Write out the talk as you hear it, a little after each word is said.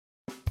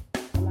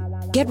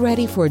Get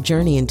ready for a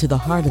journey into the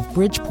heart of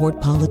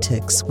Bridgeport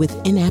politics with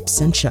In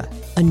Absentia,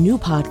 a new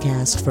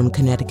podcast from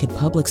Connecticut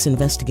Public's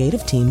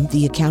investigative team,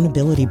 The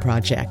Accountability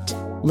Project.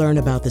 Learn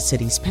about the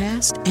city's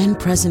past and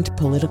present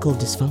political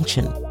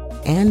dysfunction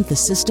and the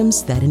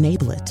systems that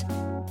enable it.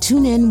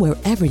 Tune in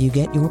wherever you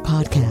get your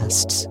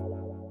podcasts.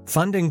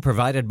 Funding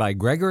provided by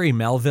Gregory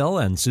Melville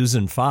and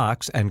Susan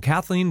Fox and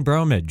Kathleen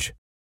Bromage.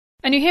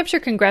 A New Hampshire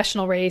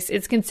congressional race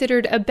is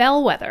considered a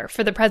bellwether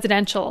for the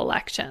presidential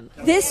election.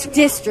 This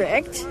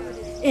district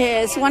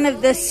is one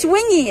of the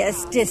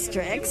swingiest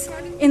districts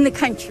in the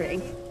country.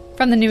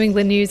 From the New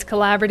England News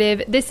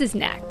Collaborative, this is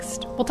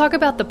Next. We'll talk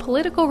about the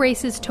political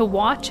races to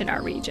watch in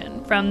our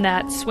region, from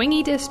that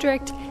swingy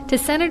district to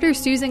Senator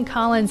Susan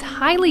Collins'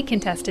 highly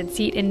contested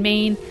seat in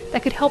Maine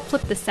that could help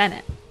flip the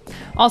Senate.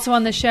 Also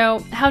on the show,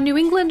 how New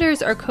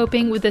Englanders are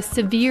coping with a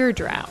severe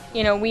drought.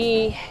 You know,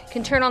 we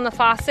can turn on the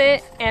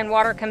faucet and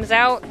water comes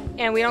out,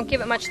 and we don't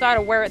give it much thought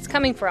of where it's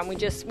coming from. We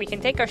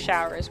can take our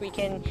showers, we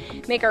can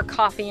make our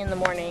coffee in the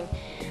morning.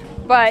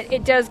 But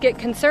it does get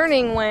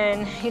concerning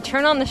when you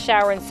turn on the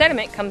shower and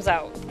sediment comes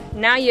out.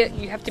 Now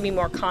you have to be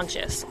more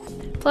conscious.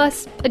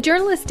 Plus, a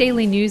journalist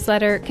daily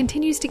newsletter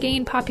continues to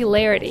gain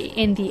popularity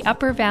in the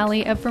Upper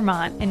Valley of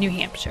Vermont and New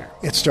Hampshire.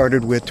 It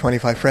started with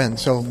 25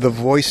 friends, so the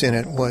voice in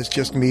it was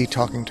just me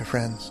talking to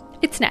friends.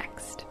 It's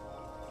next.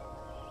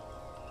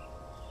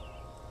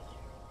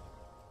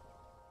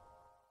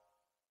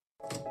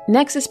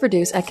 Next is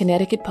produced at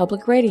Connecticut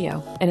Public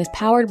Radio and is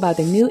powered by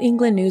the New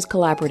England News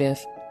Collaborative.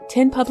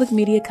 10 public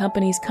media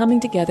companies coming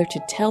together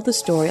to tell the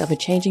story of a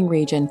changing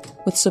region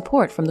with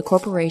support from the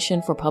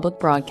Corporation for Public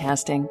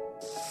Broadcasting.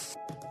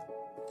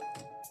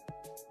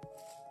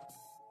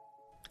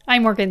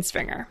 I'm Morgan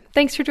Stringer.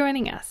 Thanks for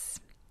joining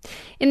us.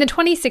 In the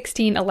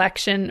 2016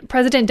 election,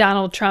 President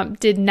Donald Trump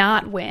did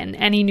not win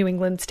any New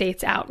England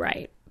states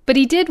outright. But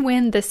he did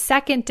win the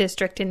 2nd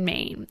district in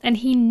Maine, and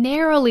he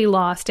narrowly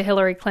lost to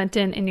Hillary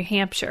Clinton in New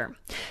Hampshire.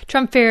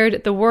 Trump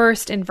fared the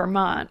worst in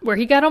Vermont, where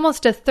he got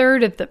almost a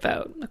third of the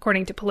vote,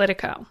 according to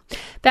Politico.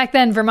 Back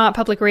then, Vermont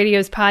Public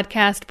Radio's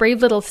podcast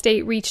Brave Little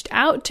State reached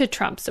out to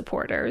Trump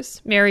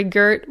supporters. Mary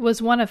Girt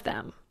was one of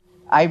them.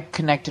 I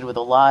connected with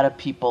a lot of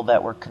people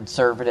that were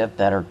conservative,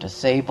 that are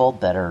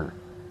disabled, that are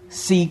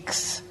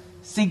Sikhs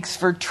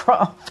for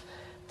Trump,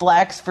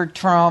 blacks for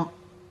Trump.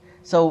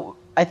 So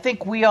I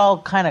think we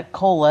all kind of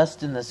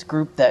coalesced in this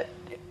group that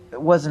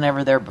wasn't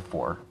ever there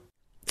before.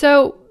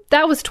 So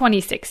that was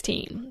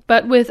 2016.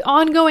 But with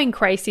ongoing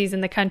crises in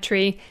the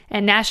country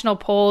and national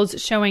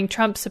polls showing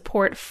Trump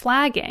support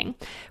flagging,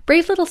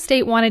 Brave Little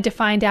State wanted to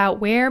find out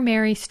where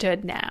Mary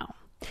stood now.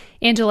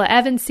 Angela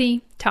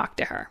Evansy talked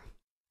to her.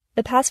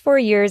 The past 4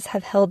 years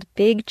have held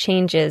big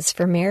changes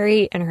for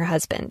Mary and her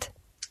husband.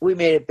 We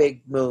made a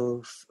big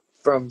move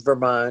from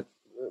Vermont.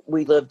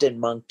 We lived in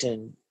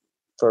Moncton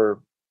for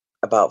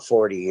about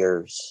 40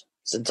 years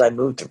since I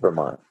moved to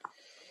Vermont.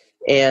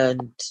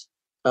 And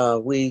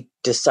we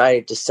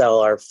decided to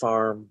sell our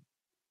farm,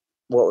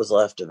 what was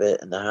left of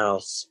it, and the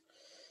house,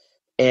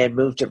 and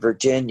moved to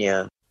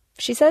Virginia.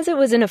 She says it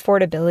was an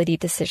affordability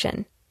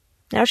decision.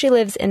 Now she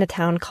lives in a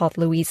town called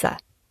Louisa.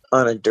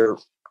 On a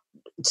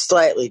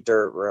slightly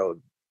dirt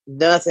road.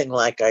 Nothing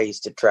like I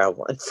used to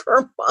travel in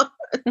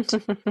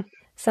Vermont.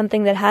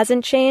 Something that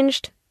hasn't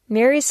changed,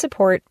 Mary's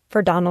support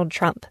for Donald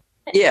Trump.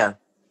 Yeah,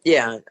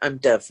 I'm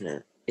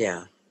definite.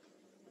 Yeah.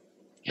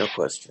 No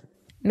question.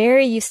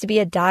 Mary used to be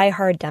a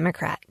die-hard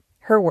Democrat.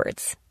 Her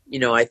words. You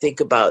know, I think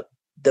about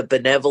the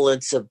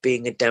benevolence of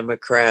being a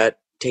Democrat,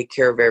 take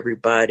care of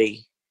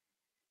everybody.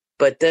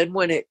 But then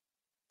when it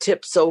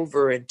tips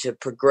over into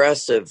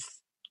progressive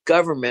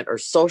government or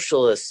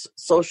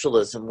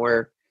socialism,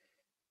 where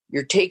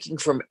you're taking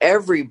from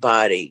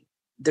everybody,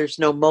 there's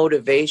no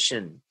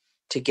motivation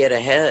to get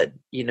ahead,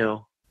 you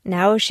know.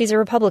 Now she's a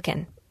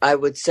Republican. I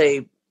would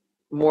say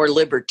more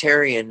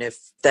libertarian, if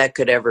that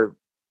could ever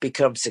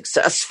become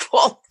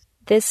successful.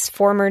 This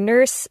former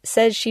nurse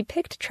says she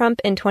picked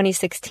Trump in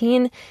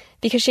 2016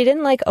 because she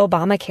didn't like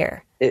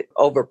Obamacare. It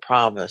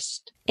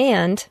overpromised.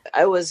 And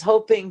I was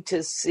hoping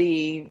to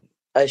see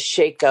a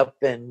shakeup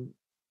in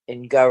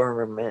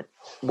government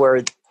where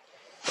it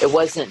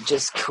wasn't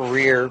just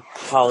career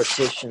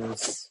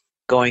politicians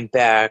going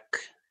back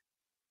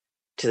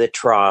to the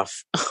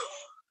trough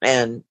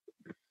and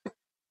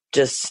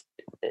just,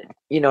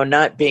 you know,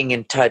 not being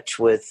in touch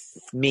with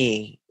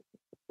me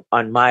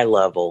on my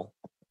level.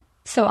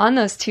 So on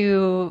those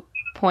 2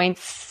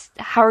 points,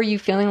 how are you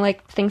feeling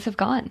like things have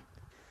gone?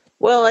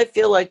 Well, I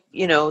feel like,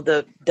 you know,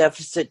 the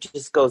deficit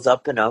just goes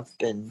up and up,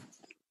 and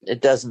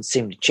it doesn't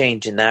seem to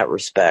change in that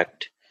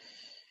respect.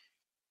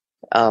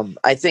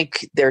 I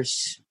think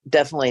there's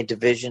definitely a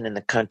division in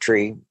the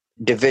country,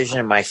 division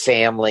in my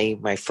family,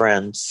 my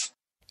friends.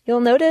 You'll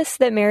notice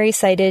that Mary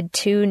cited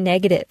 2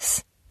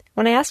 negatives.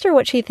 When I asked her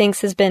what she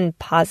thinks has been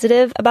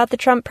positive about the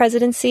Trump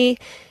presidency,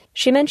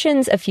 she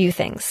mentions a few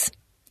things.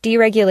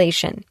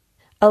 Deregulation,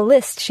 a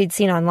list she'd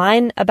seen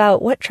online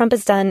about what Trump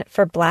has done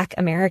for Black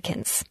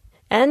Americans,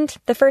 and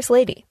the First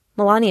Lady,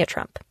 Melania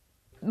Trump.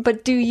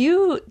 But do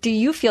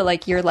you feel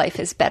like your life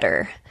is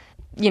better,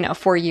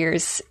 4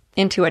 years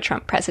into a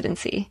Trump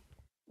presidency?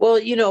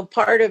 Well,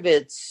 part of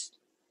it's,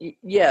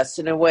 yes,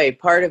 in a way,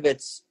 part of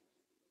it's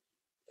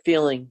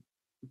feeling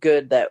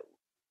good that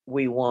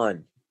we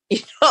won.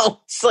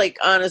 It's like,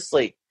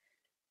 honestly,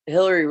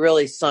 Hillary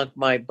really sunk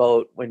my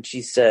boat when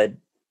she said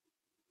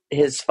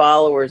his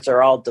followers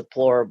are all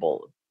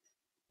deplorable.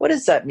 What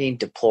does that mean,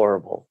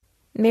 deplorable?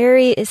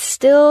 Mary is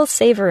still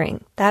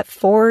savoring that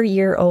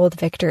 4-year-old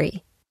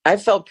victory. I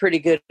felt pretty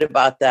good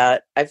about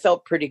that. I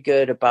felt pretty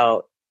good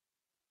about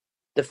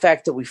the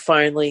fact that we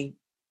finally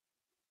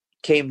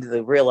came to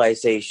the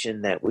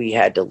realization that we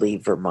had to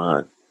leave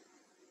Vermont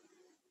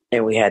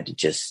and we had to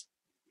just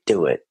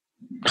do it.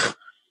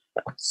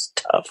 That was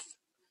tough.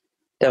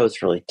 That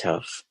was really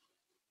tough.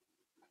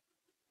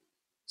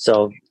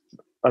 So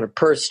on a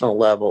personal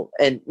level,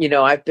 and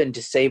I've been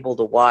disabled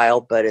a while,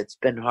 but it's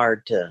been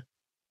hard to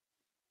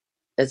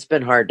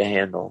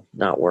handle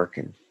not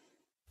working.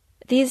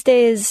 These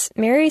days,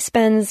 Mary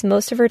spends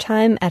most of her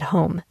time at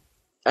home.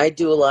 I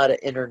do a lot of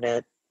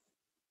internet,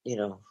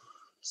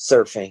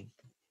 surfing.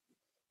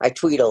 I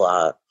tweet a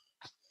lot.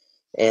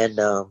 And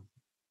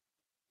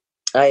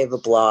I have a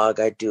blog.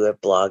 I do a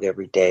blog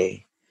every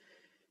day.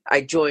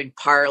 I joined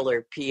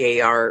Parler,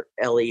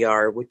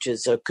 Parler, which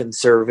is a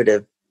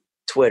conservative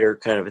Twitter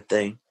kind of a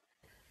thing.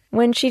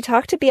 When she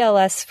talked to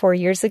BLS 4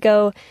 years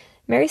ago,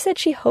 Mary said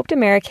she hoped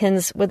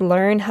Americans would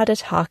learn how to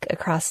talk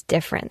across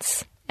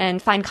difference.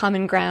 And find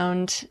common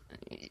ground.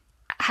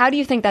 How do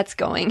you think that's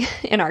going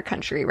in our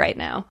country right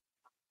now?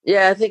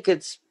 Yeah, I think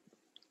it's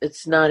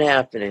not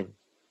happening.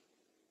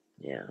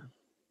 Yeah.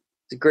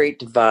 It's a great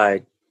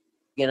divide.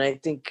 And I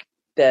think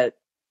that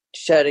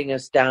shutting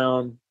us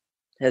down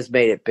has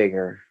made it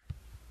bigger.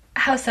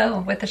 How so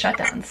with the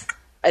shutdowns?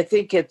 I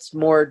think it's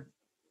more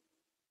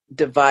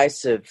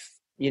divisive,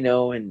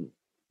 and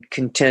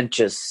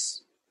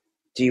contentious.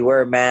 Do you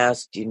wear a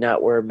mask? Do you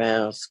not wear a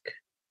mask?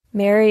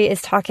 Mary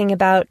is talking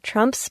about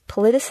Trump's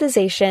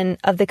politicization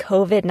of the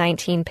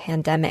COVID-19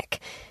 pandemic,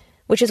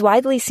 which is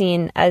widely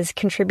seen as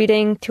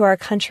contributing to our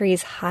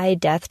country's high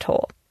death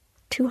toll,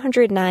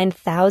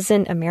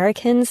 209,000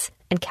 Americans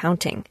and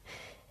counting.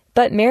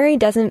 But Mary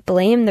doesn't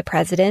blame the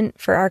president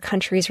for our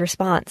country's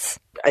response.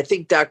 I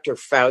think Dr.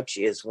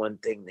 Fauci is one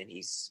thing that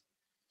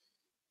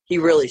he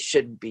really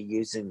shouldn't be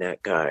using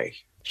that guy.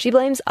 She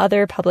blames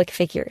other public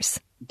figures.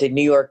 The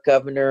New York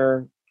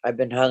governor, I've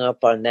been hung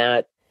up on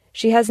that.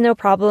 She has no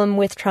problem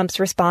with Trump's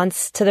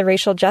response to the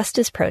racial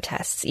justice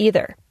protests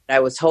either. I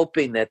was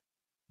hoping that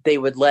they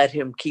would let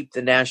him keep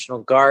the National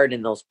Guard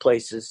in those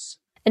places.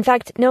 In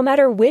fact, no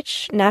matter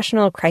which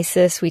national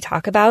crisis we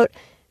talk about,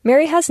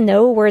 Mary has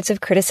no words of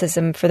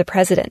criticism for the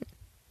president,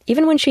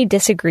 even when she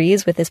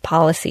disagrees with his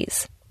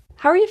policies.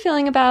 How are you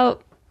feeling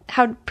about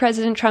how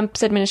President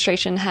Trump's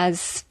administration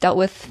has dealt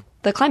with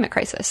the climate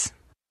crisis?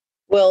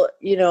 Well,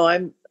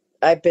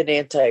 I've been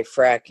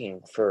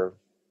anti-fracking for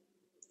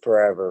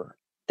forever.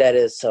 That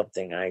is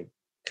something I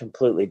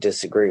completely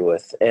disagree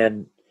with.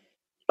 And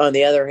on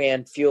the other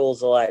hand,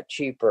 fuel's a lot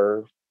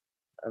cheaper.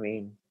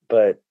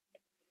 But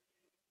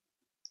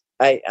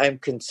I'm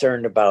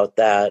concerned about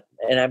that.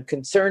 And I'm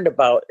concerned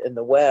about, in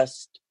the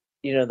West,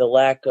 the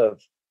lack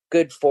of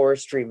good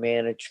forestry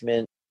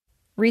management.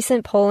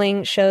 Recent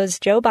polling shows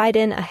Joe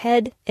Biden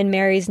ahead in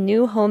Mary's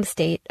new home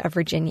state of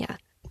Virginia.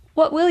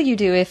 What will you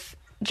do if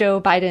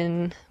Joe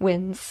Biden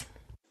wins?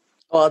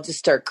 Oh, I'll just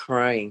start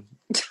crying.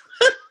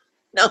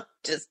 No,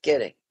 just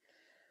kidding.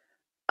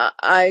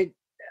 I'm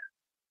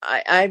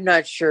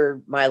not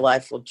sure my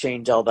life will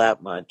change all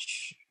that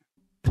much.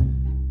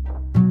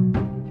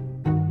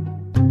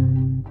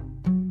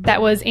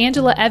 That was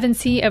Angela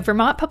Evansy of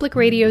Vermont Public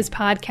Radio's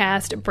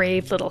podcast,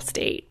 Brave Little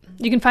State.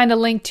 You can find a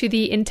link to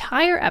the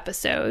entire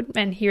episode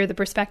and hear the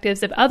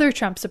perspectives of other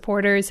Trump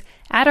supporters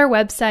at our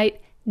website,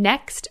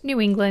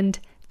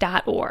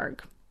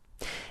 nextnewengland.org.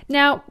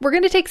 Now, we're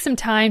going to take some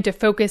time to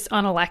focus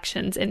on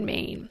elections in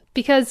Maine,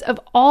 because of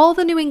all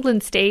the New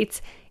England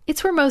states,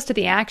 it's where most of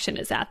the action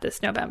is at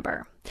this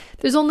November.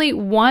 There's only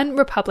one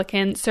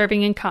Republican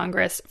serving in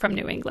Congress from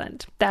New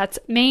England. That's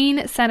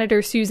Maine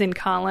Senator Susan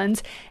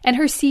Collins, and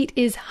her seat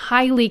is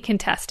highly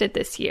contested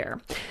this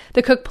year.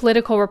 The Cook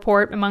Political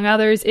Report, among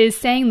others, is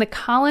saying the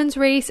Collins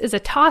race is a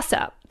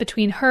toss-up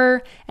between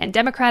her and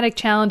Democratic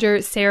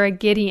challenger Sarah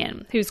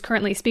Gideon, who's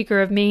currently Speaker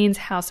of Maine's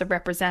House of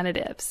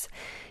Representatives.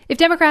 If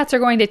Democrats are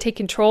going to take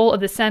control of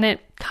the Senate,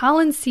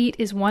 Collins' seat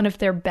is one of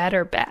their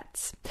better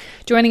bets.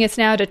 Joining us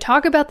now to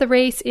talk about the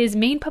race is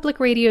Maine Public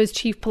Radio's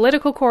chief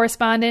political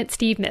correspondent,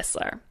 Steve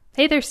Nisler.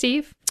 Hey there,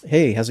 Steve.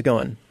 Hey, how's it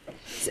going?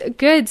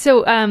 Good.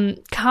 So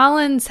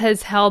Collins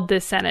has held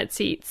this Senate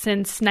seat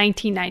since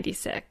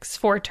 1996,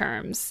 4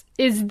 terms.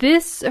 Is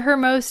this her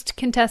most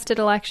contested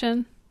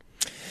election?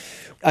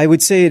 I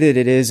would say that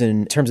it is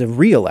in terms of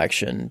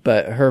re-election,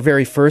 but her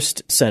very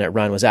first Senate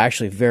run was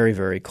actually very,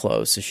 very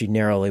close. So she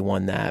narrowly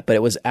won that. But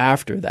it was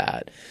after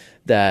that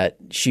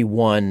she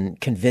won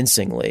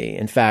convincingly.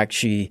 In fact,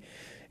 she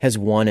has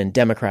won in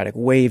Democratic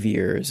wave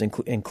years,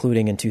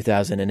 including in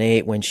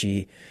 2008 when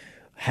she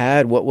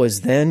had what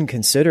was then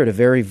considered a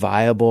very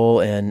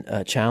viable and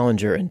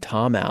challenger in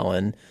Tom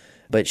Allen.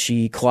 but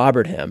she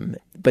clobbered him.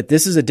 But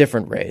this is a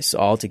different race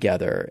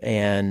altogether.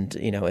 And,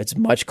 it's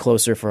much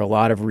closer for a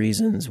lot of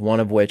reasons, one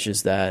of which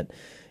is that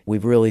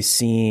we've really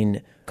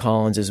seen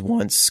Collins's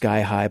once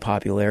sky-high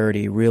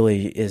popularity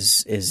really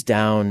is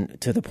down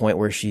to the point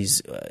where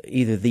she's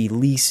either the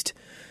least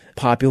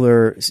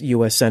popular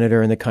U.S.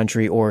 senator in the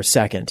country or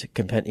second,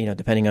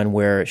 depending on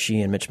where she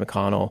and Mitch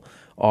McConnell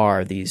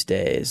are these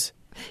days.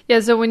 Yeah,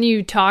 so when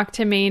you talk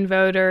to Maine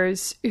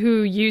voters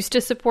who used to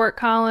support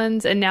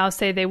Collins and now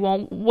say they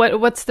won't,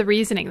 what's the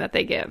reasoning that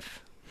they give?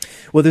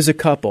 Well, there's a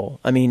couple.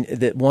 I mean,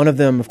 one of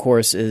them, of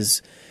course,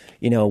 is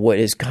what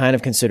is kind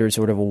of considered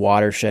sort of a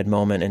watershed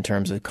moment in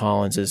terms of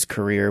Collins's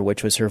career,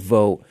 which was her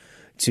vote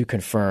to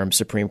confirm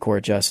Supreme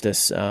Court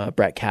Justice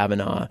Brett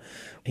Kavanaugh.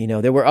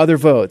 There were other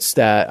votes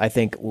that I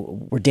think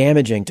were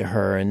damaging to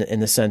her in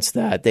the sense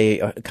that they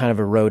kind of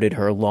eroded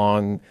her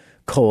long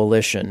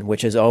coalition,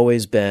 which has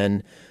always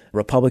been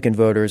Republican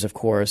voters, of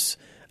course,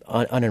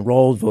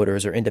 unenrolled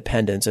voters or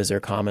independents, as they're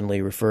commonly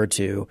referred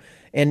to,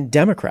 and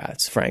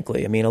Democrats,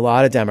 frankly. I mean, a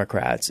lot of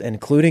Democrats,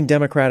 including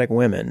Democratic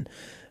women.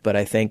 But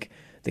I think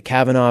the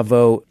Kavanaugh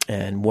vote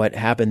and what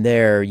happened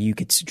there, you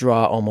could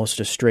draw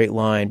almost a straight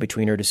line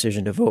between her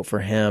decision to vote for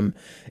him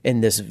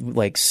and this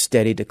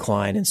steady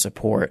decline in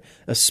support,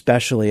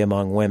 especially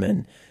among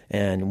women.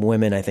 And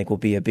women, I think, will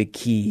be a big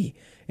key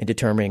in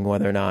determining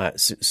whether or not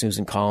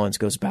Susan Collins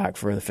goes back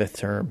for the fifth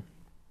term.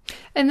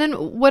 And then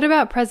what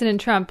about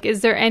President Trump? Is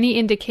there any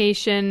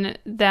indication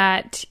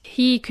that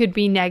he could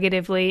be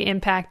negatively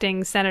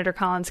impacting Senator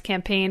Collins'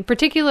 campaign,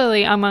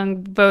 particularly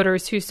among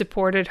voters who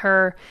supported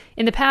her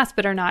in the past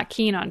but are not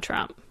keen on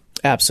Trump?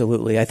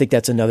 Absolutely. I think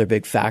that's another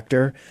big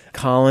factor.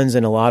 Collins,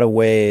 in a lot of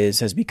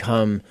ways, has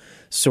become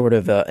sort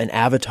of an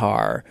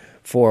avatar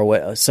for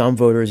what some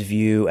voters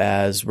view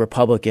as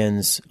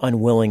Republicans'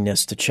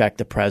 unwillingness to check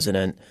the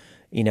president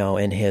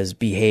in his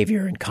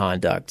behavior and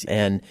conduct.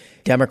 And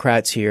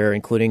Democrats here,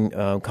 including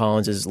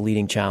Collins's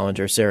leading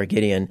challenger, Sarah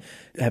Gideon,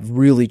 have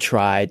really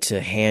tried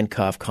to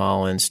handcuff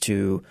Collins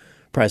to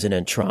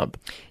President Trump.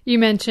 You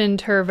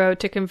mentioned her vote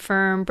to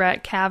confirm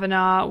Brett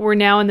Kavanaugh. We're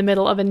now in the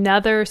middle of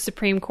another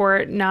Supreme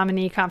Court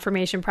nominee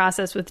confirmation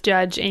process with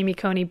Judge Amy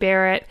Coney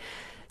Barrett.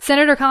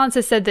 Senator Collins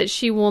has said that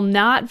she will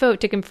not vote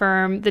to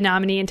confirm the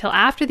nominee until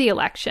after the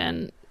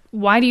election.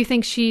 Why do you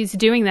think she's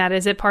doing that?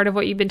 Is it part of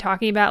what you've been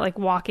talking about, like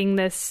walking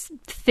this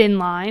thin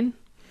line?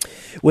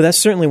 Well, that's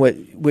certainly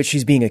what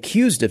she's being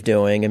accused of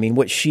doing. I mean,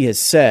 what she has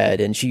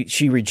said, and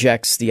she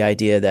rejects the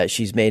idea that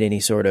she's made any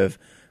sort of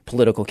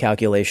political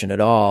calculation at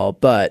all.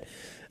 But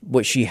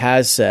what she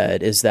has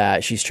said is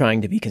that she's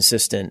trying to be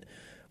consistent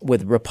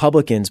with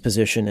Republicans'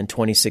 position in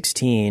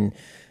 2016,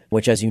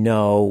 which, as you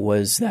know,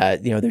 was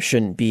that, there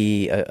shouldn't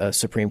be a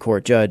Supreme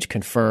Court judge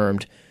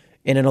confirmed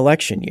in an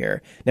election year.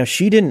 Now,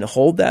 she didn't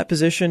hold that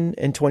position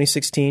in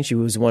 2016. She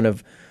was one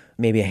of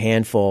maybe a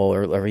handful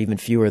or even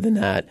fewer than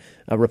that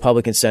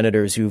Republican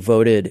senators who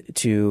voted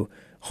to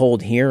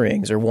hold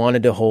hearings or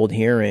wanted to hold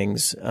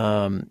hearings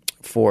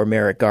for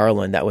Merrick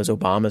Garland. That was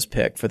Obama's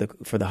pick for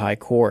the high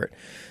court.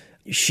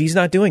 She's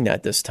not doing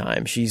that this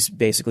time. She's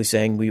basically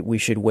saying we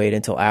should wait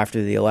until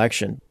after the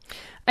election.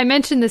 I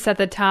mentioned this at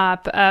the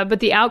top, but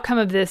the outcome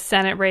of this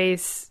Senate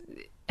race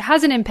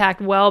has an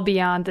impact well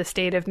beyond the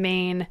state of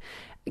Maine.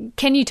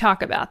 Can you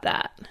talk about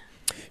that?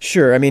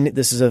 Sure. I mean,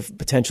 this is a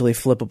potentially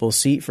flippable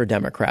seat for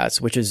Democrats,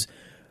 which is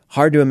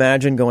hard to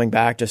imagine going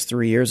back just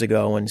 3 years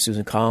ago when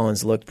Susan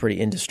Collins looked pretty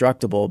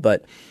indestructible.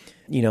 But,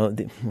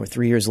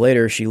 3 years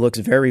later, she looks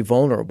very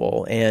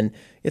vulnerable. And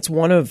it's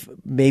one of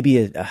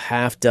maybe a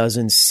half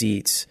dozen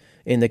seats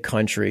in the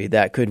country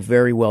that could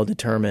very well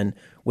determine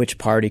which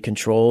party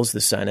controls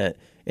the Senate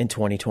in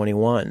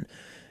 2021.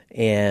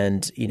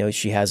 And,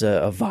 she has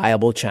a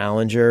viable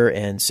challenger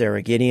and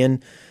Sarah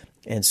Gideon.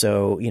 And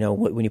so,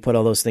 when you put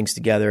all those things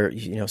together,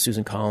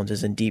 Susan Collins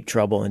is in deep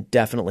trouble and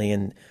definitely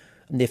in,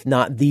 if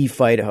not the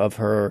fight of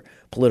her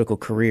political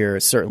career,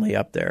 is certainly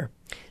up there.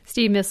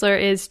 Steve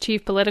Mistler is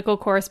chief political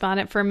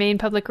correspondent for Maine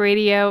Public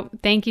Radio.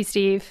 Thank you,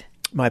 Steve.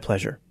 My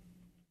pleasure.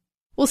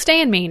 We'll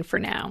stay in Maine for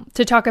now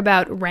to talk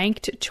about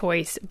ranked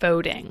choice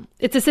voting.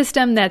 It's a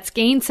system that's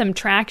gained some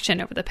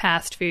traction over the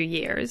past few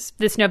years.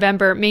 This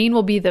November, Maine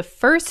will be the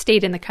first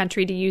state in the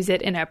country to use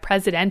it in a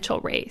presidential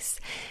race.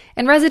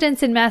 And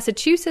residents in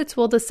Massachusetts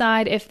will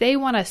decide if they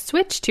want to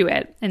switch to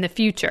it in the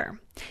future.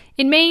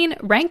 In Maine,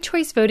 ranked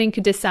choice voting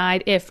could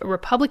decide if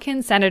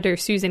Republican Senator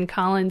Susan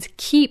Collins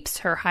keeps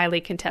her highly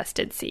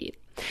contested seat.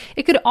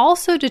 It could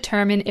also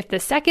determine if the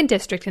second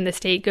district in the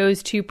state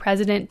goes to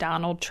President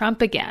Donald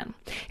Trump again.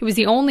 It was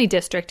the only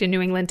district in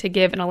New England to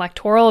give an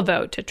electoral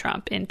vote to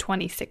Trump in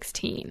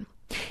 2016.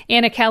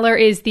 Anna Keller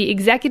is the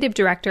executive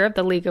director of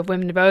the League of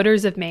Women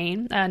Voters of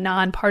Maine, a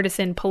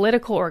nonpartisan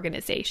political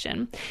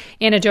organization.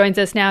 Anna joins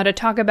us now to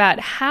talk about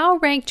how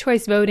ranked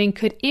choice voting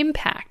could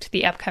impact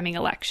the upcoming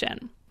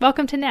election.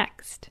 Welcome to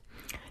Next.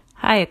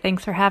 Hi,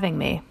 thanks for having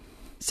me.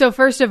 So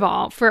first of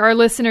all, for our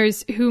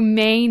listeners who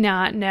may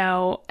not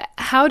know,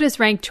 how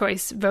does ranked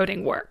choice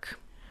voting work?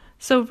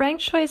 So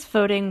ranked choice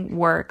voting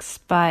works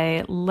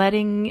by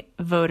letting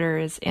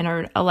voters in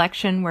an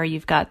election where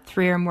you've got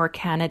 3 or more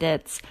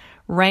candidates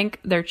rank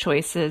their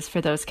choices for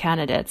those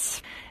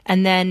candidates.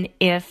 And then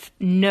if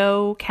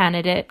no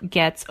candidate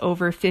gets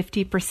over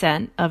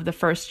 50% of the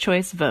first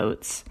choice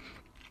votes,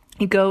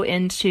 you go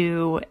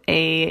into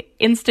a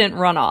instant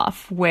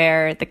runoff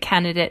where the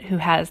candidate who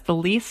has the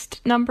least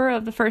number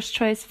of the first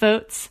choice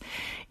votes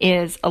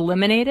is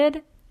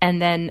eliminated. And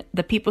then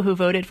the people who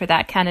voted for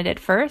that candidate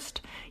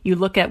first, you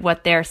look at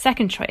what their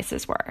second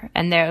choices were.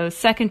 And those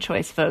second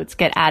choice votes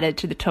get added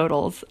to the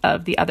totals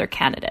of the other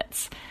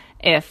candidates.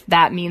 If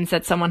that means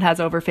that someone has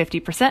over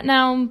 50%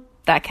 now,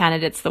 that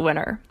candidate's the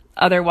winner.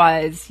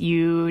 Otherwise,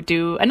 you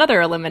do another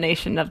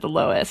elimination of the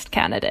lowest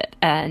candidate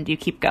and you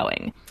keep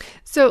going.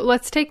 So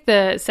let's take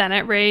the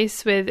Senate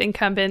race with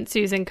incumbent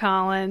Susan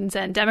Collins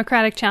and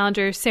Democratic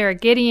challenger Sarah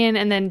Gideon,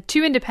 and then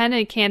 2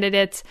 independent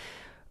candidates.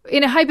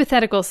 In a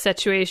hypothetical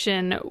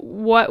situation,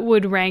 what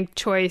would ranked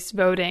choice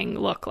voting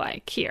look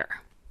like here?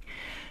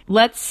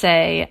 Let's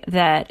say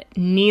that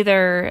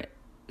neither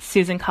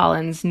Susan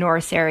Collins nor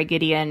Sarah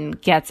Gideon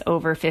gets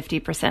over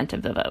 50%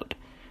 of the vote.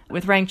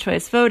 With ranked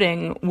choice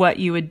voting, what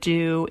you would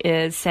do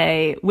is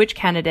say which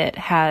candidate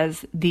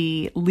has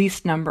the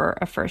least number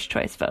of first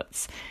choice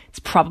votes. It's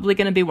probably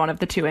going to be one of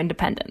the 2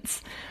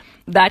 independents.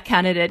 That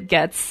candidate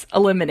gets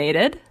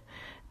eliminated,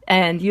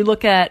 and you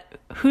look at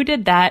who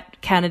did that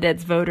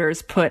candidate's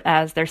voters put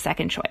as their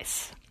second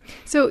choice.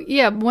 So,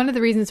 yeah, one of the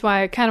reasons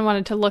why I kind of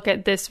wanted to look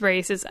at this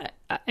race is,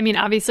 I mean,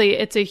 obviously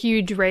it's a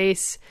huge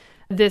race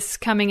this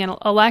coming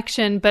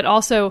election, but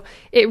also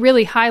it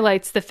really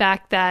highlights the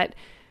fact that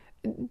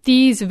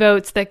these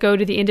votes that go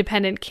to the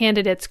independent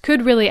candidates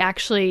could really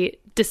actually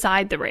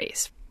decide the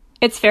race.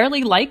 It's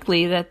fairly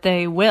likely that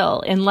they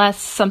will, unless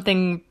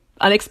something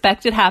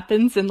unexpected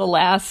happens in the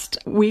last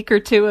week or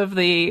 2 of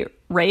the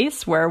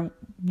race where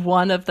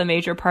one of the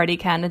major party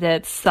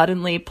candidates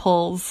suddenly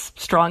pulls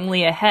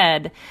strongly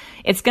ahead.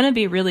 It's going to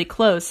be really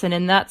close. And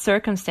in that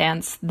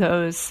circumstance,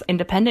 those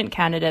independent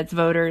candidates'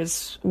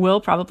 voters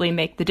will probably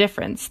make the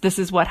difference. This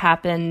is what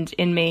happened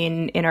in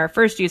Maine in our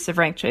first use of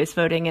ranked choice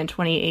voting in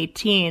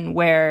 2018,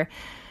 where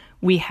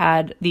we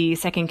had the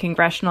 2nd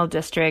Congressional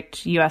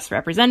District U.S.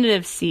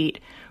 Representative seat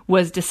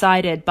was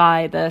decided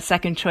by the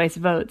second choice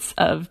votes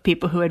of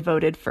people who had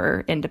voted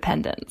for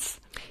independents.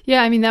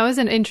 Yeah, I mean, that was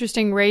an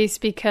interesting race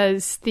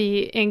because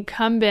the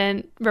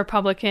incumbent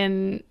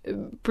Republican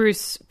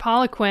Bruce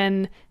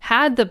Poliquin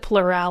had the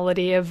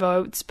plurality of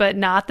votes, but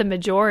not the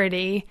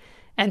majority.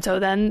 And so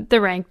then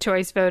the ranked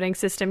choice voting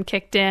system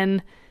kicked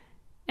in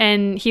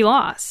and he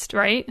lost,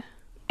 right?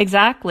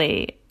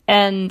 Exactly.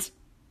 And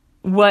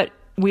what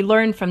we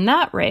learned from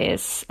that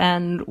race,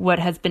 and what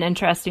has been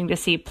interesting to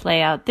see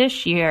play out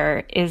this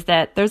year, is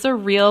that there's a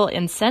real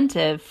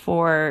incentive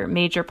for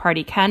major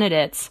party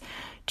candidates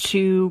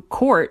to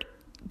court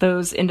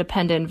those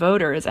independent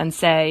voters and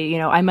say, you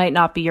know, I might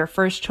not be your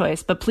first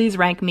choice, but please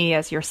rank me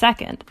as your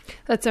second.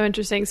 That's so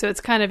interesting. So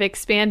it's kind of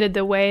expanded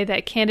the way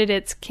that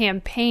candidates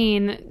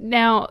campaign.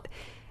 Now,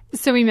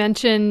 so we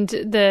mentioned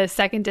the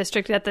 2nd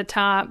district at the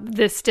top.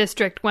 This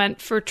district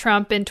went for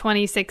Trump in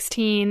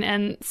 2016,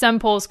 and some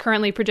polls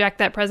currently project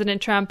that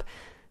President Trump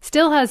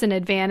still has an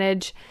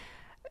advantage.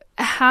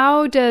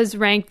 How does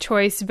ranked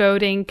choice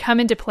voting come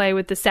into play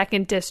with the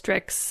 2nd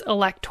district's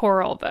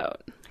electoral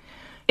vote?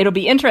 It'll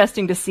be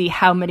interesting to see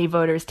how many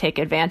voters take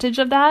advantage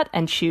of that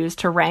and choose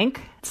to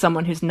rank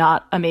someone who's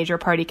not a major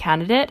party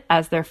candidate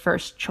as their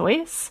first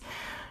choice.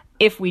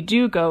 If we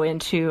do go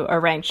into a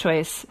ranked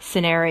choice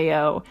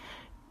scenario,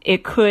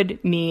 it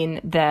could mean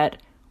that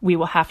we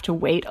will have to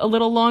wait a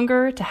little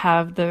longer to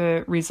have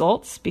the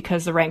results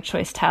because the ranked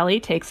choice tally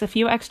takes a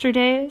few extra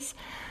days.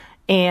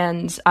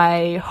 And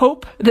I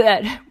hope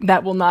that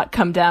that will not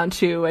come down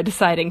to a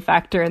deciding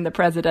factor in the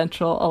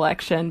presidential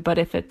election. But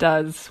if it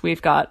does,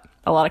 we've got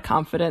a lot of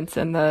confidence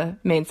in the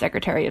Maine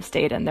Secretary of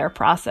State and their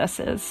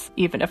processes,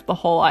 even if the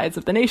whole eyes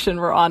of the nation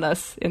were on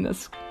us in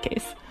this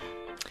case.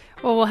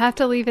 Well, we'll have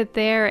to leave it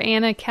there.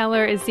 Anna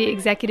Keller is the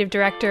executive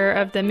director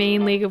of the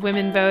Maine League of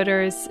Women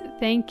Voters.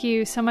 Thank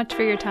you so much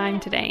for your time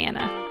today,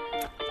 Anna.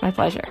 My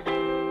pleasure.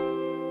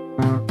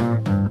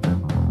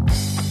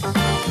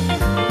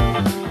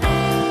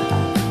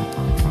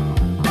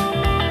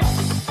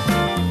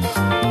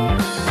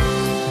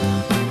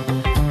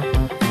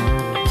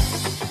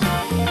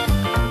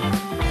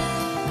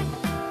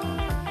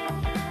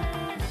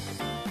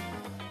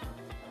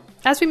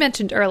 As we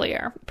mentioned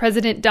earlier,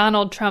 President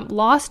Donald Trump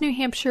lost New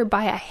Hampshire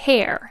by a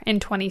hair in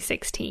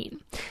 2016.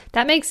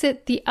 That makes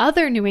it the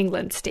other New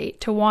England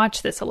state to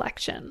watch this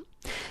election.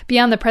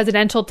 Beyond the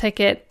presidential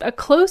ticket, a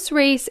close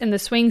race in the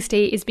swing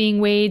state is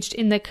being waged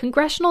in the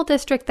congressional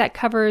district that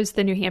covers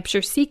the New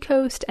Hampshire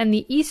seacoast and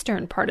the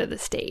eastern part of the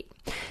state.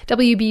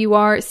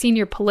 WBUR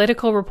senior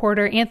political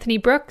reporter Anthony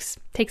Brooks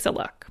takes a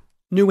look.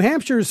 New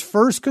Hampshire's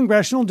first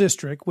congressional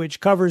district,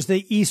 which covers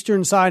the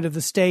eastern side of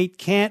the state,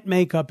 can't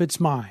make up its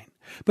mind.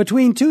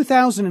 Between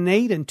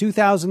 2008 and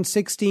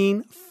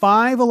 2016,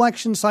 5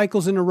 election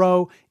cycles in a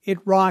row, it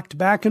rocked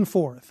back and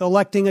forth,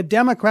 electing a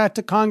Democrat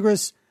to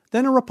Congress,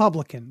 then a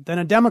Republican, then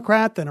a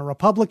Democrat, then a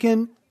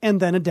Republican, and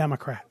then a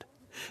Democrat.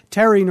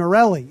 Terry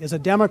Norelli is a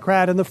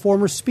Democrat and the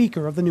former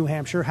Speaker of the New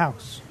Hampshire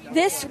House.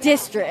 This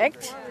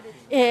district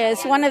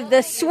is one of the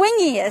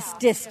swingiest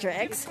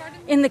districts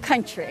in the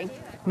country.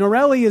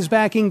 Norelli is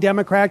backing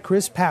Democrat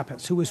Chris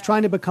Pappas, who is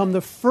trying to become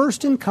the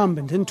first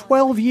incumbent in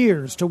 12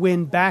 years to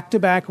win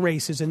back-to-back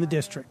races in the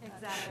district.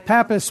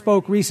 Pappas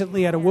spoke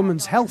recently at a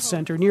women's health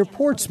center near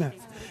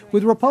Portsmouth,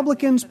 with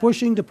Republicans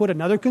pushing to put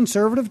another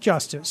conservative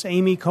justice,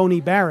 Amy Coney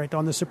Barrett,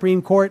 on the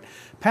Supreme Court.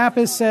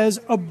 Pappas says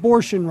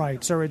abortion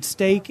rights are at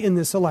stake in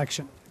this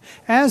election,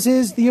 as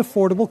is the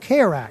Affordable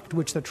Care Act,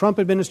 which the Trump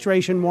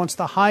administration wants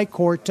the high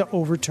court to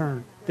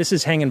overturn. This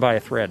is hanging by a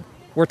thread.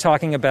 We're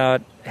talking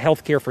about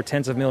health care for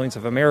tens of millions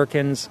of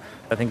Americans.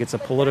 I think it's a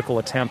political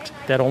attempt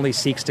that only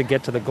seeks to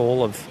get to the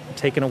goal of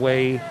taking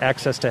away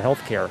access to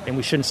health care, and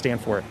we shouldn't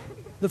stand for it.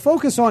 The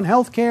focus on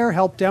health care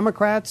helped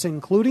Democrats,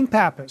 including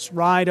Pappas,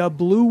 ride a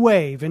blue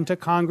wave into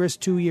Congress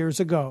 2 years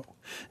ago.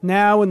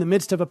 Now, in the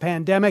midst of a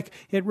pandemic,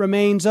 it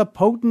remains a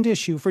potent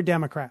issue for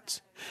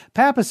Democrats.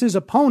 Pappas's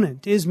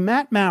opponent is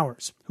Matt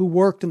Mowers, who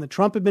worked in the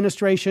Trump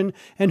administration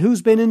and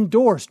who's been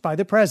endorsed by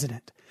the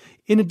president.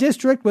 In a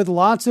district with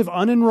lots of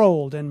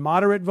unenrolled and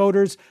moderate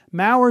voters,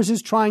 Mowers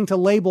is trying to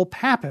label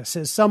Pappas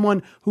as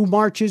someone who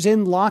marches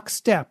in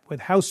lockstep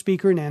with House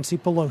Speaker Nancy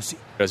Pelosi.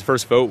 His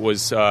first vote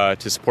was to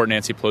support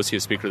Nancy Pelosi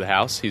as Speaker of the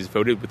House. He's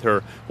voted with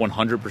her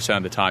 100%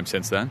 of the time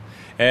since then.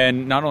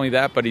 And not only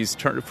that, but he's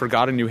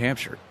forgotten New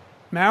Hampshire.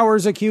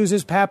 Mowers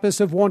accuses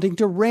Pappas of wanting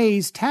to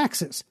raise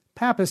taxes.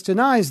 Pappas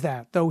denies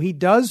that, though he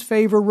does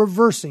favor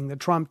reversing the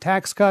Trump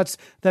tax cuts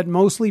that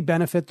mostly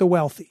benefit the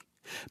wealthy.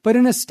 But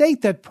in a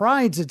state that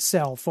prides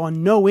itself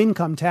on no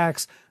income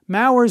tax,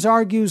 Mowers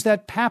argues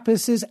that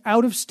Pappas is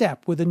out of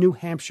step with the New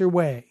Hampshire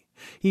way.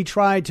 He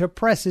tried to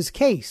press his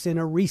case in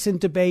a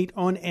recent debate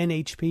on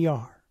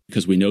NHPR.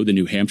 Because we know the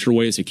New Hampshire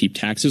way is to keep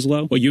taxes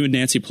low. Well, you and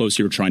Nancy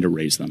Pelosi are trying to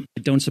raise them.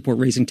 I don't support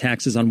raising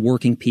taxes on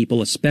working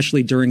people,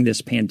 especially during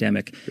this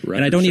pandemic.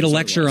 And I don't need a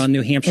lecture on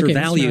New Hampshire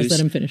values.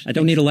 I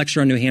don't need a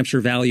lecture on New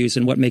Hampshire values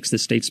and what makes the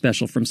state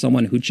special from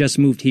someone who just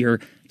moved here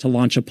to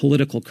launch a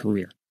political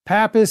career.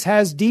 Pappas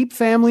has deep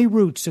family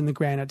roots in the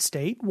Granite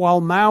State,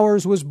 while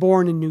Mowers was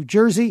born in New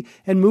Jersey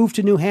and moved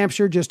to New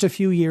Hampshire just a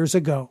few years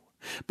ago.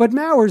 But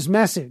Mowers'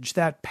 message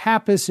that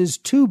Pappas is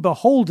too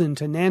beholden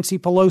to Nancy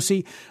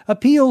Pelosi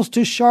appeals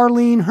to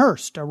Charlene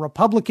Hurst, a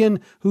Republican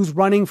who's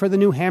running for the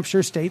New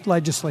Hampshire state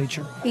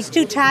legislature. He's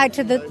too tied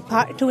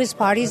to his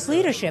party's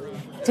leadership.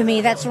 To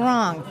me, that's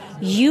wrong.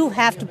 You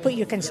have to put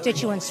your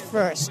constituents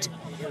first.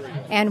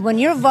 And when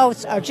your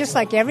votes are just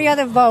like every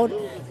other vote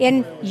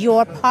in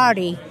your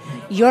party,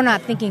 you're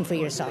not thinking for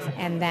yourself,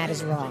 and that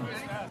is wrong.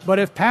 But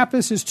if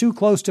Pappas is too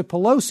close to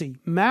Pelosi,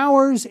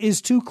 Mowers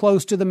is too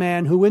close to the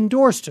man who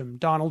endorsed him,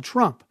 Donald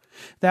Trump.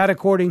 That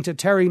according to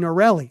Terry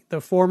Norelli, the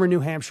former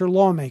New Hampshire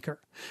lawmaker.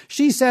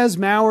 She says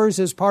Mowers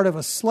is part of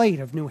a slate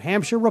of New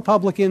Hampshire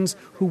Republicans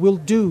who will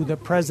do the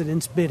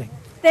president's bidding.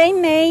 They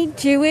may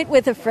do it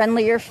with a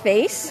friendlier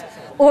face,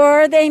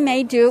 or they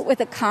may do it with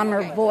a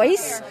calmer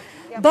voice.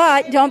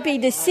 But don't be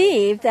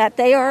deceived that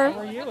they are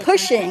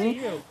pushing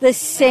the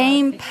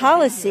same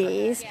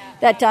policies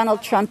that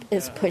Donald Trump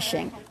is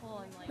pushing.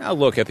 Now,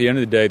 look, at the end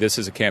of the day, this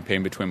is a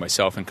campaign between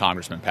myself and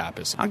Congressman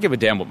Pappas. I don't give a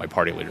damn what my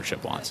party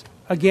leadership wants.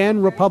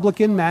 Again,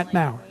 Republican Matt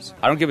Mowers.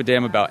 I don't give a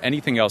damn about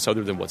anything else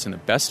other than what's in the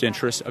best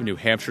interest of New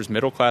Hampshire's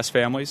middle-class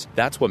families.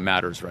 That's what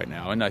matters right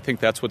now, and I think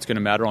that's what's going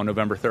to matter on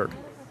November 3rd.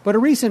 But a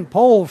recent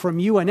poll from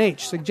UNH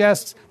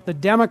suggests the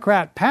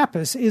Democrat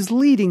Pappas is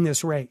leading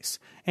this race.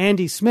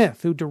 Andy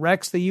Smith, who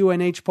directs the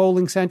UNH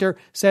polling center,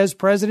 says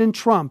President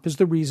Trump is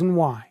the reason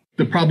why.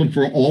 The problem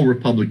for all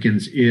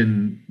Republicans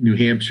in New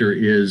Hampshire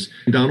is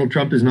Donald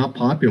Trump is not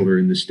popular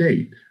in the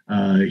state.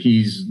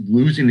 He's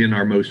losing in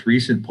our most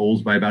recent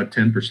polls by about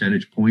 10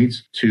 percentage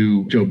points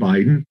to Joe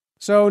Biden.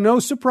 So no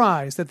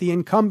surprise that the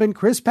incumbent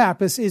Chris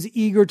Pappas is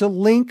eager to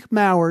link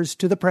Mowers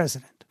to the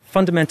president.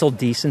 Fundamental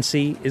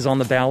decency is on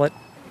the ballot.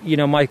 You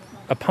know, my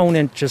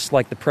opponent, just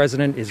like the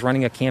president, is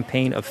running a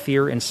campaign of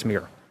fear and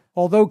smear.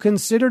 Although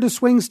considered a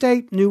swing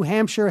state, New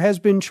Hampshire has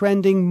been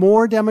trending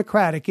more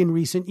Democratic in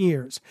recent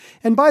years.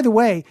 And by the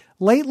way,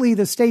 lately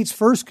the state's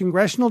first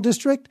congressional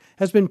district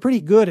has been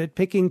pretty good at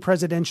picking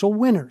presidential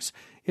winners.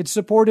 It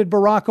supported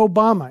Barack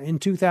Obama in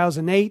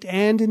 2008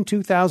 and in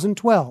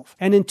 2012.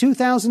 And in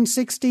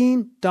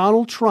 2016,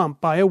 Donald Trump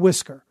by a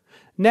whisker.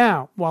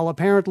 Now, while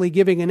apparently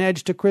giving an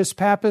edge to Chris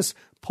Pappas,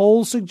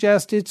 polls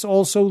suggest it's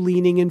also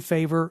leaning in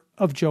favor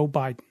of Joe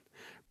Biden.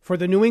 For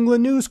the New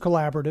England News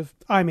Collaborative,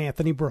 I'm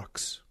Anthony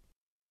Brooks.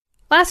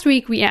 Last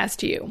week, we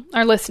asked you,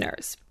 our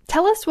listeners,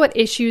 tell us what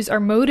issues are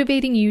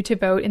motivating you to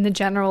vote in the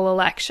general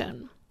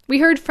election. We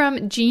heard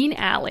from Jean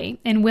Alley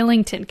in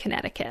Willington,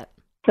 Connecticut.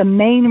 The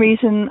main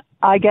reason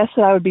I guess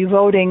that I would be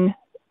voting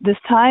this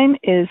time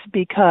is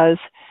because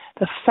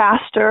the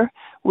faster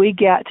we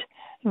get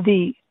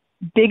the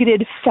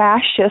bigoted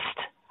fascist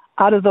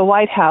out of the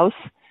White House,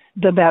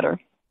 the better.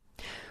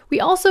 We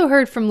also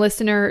heard from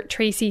listener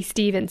Tracy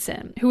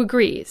Stevenson, who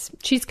agrees.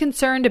 She's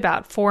concerned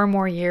about 4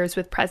 more years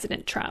with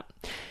President Trump.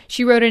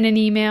 She wrote in an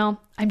email,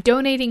 "I'm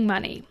donating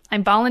money.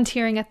 I'm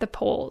volunteering at the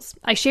polls.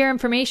 I share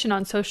information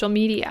on social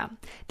media.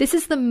 This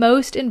is the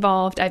most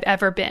involved I've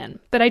ever been,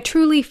 but I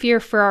truly fear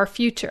for our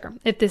future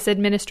if this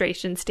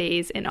administration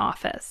stays in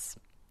office."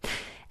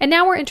 And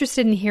now we're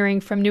interested in hearing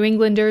from New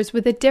Englanders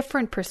with a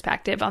different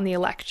perspective on the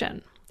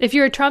election. If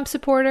you're a Trump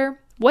supporter,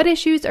 what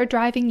issues are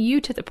driving you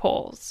to the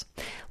polls?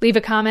 Leave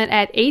a comment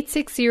at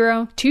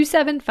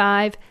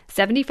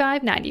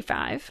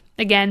 860-275-7595.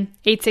 Again,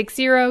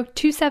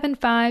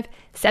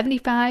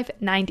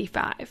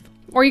 860-275-7595.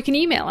 Or you can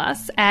email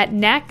us at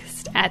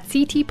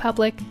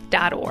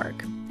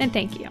next@ctpublic.org. And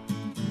thank you.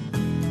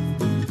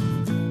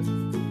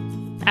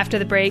 After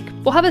the break,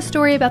 we'll have a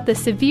story about the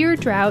severe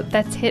drought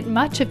that's hit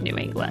much of New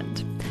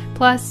England.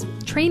 Plus,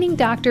 training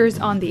doctors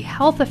on the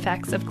health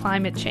effects of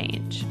climate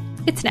change.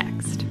 It's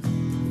next.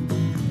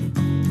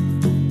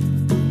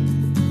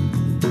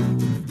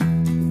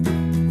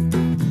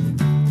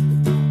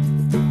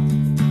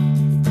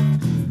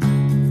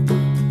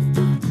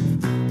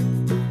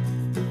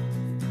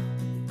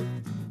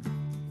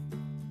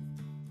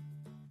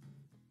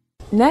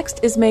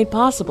 Next is made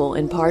possible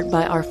in part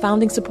by our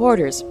founding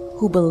supporters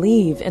who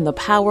believe in the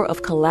power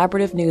of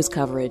collaborative news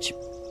coverage,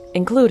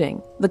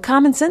 including the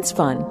Common Sense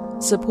Fund,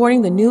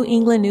 supporting the New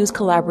England News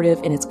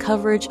Collaborative in its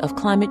coverage of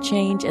climate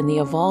change and the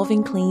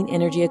evolving clean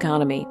energy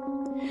economy.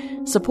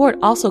 Support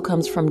also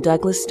comes from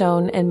Douglas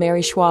Stone and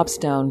Mary Schwab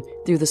Stone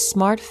through the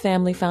Smart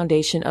Family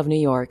Foundation of New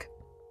York.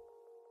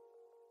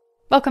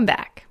 Welcome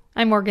back.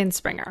 I'm Morgan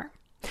Springer.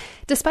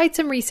 Despite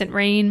some recent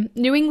rain,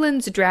 New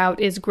England's drought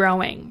is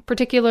growing,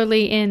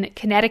 particularly in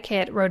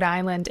Connecticut, Rhode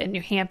Island, and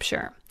New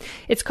Hampshire.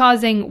 It's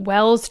causing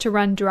wells to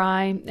run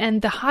dry,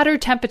 and the hotter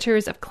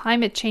temperatures of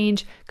climate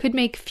change could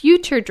make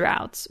future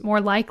droughts more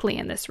likely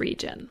in this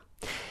region.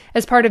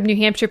 As part of New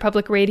Hampshire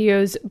Public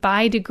Radio's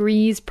By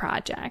Degrees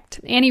project,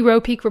 Annie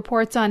Ropeek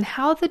reports on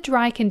how the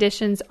dry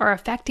conditions are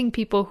affecting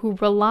people who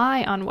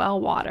rely on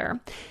well water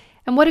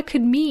and what it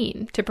could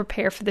mean to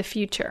prepare for the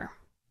future.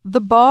 The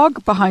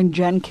bog behind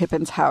Jen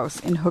Kippen's house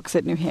in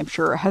Hooksett, New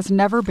Hampshire, has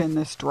never been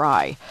this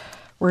dry.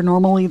 Where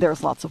normally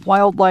there's lots of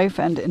wildlife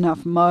and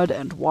enough mud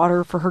and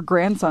water for her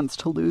grandsons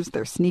to lose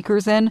their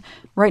sneakers in,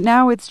 right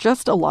now it's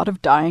just a lot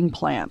of dying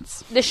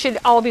plants. This should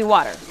all be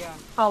water,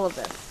 all of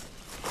this.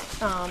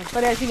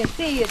 But as you can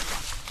see,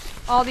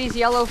 it's all these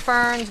yellow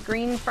ferns,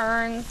 green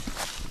ferns.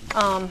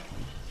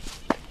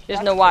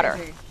 There's no water.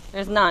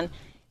 There's none.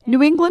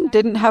 New England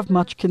didn't have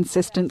much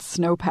consistent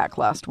snowpack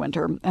last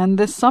winter, and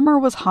this summer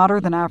was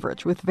hotter than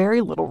average with very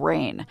little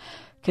rain.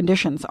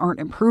 Conditions aren't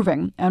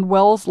improving, and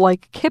wells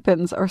like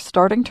Kippen's are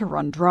starting to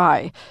run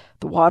dry.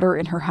 The water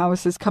in her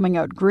house is coming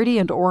out gritty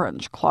and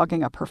orange,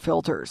 clogging up her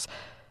filters.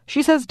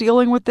 She says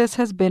dealing with this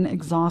has been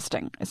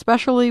exhausting,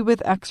 especially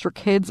with extra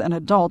kids and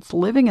adults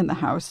living in the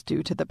house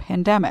due to the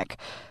pandemic.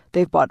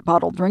 They've bought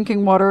bottled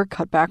drinking water,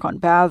 cut back on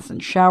baths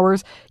and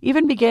showers,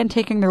 even began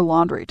taking their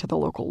laundry to the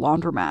local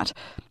laundromat.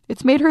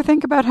 It's made her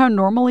think about how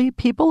normally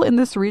people in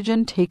this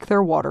region take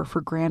their water for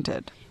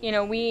granted. You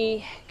know,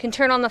 we can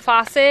turn on the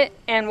faucet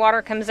and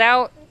water comes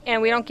out, and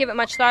we don't give it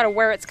much thought of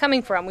where it's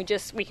coming from. We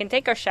can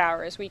take our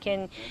showers, we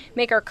can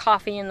make our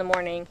coffee in the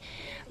morning.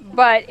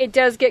 But it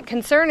does get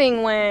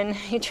concerning when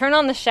you turn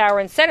on the shower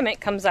and sediment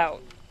comes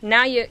out.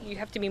 Now you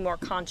have to be more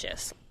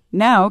conscious.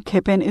 Now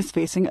Kippen is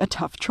facing a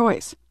tough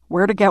choice.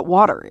 Where to get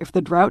water if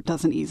the drought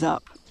doesn't ease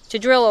up. To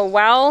drill a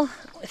well,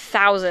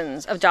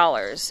 thousands of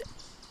dollars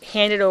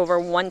handed over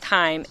one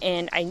time,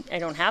 and I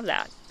don't have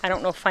that. I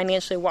don't know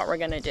financially what we're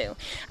going to do.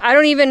 I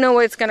don't even know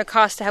what it's going to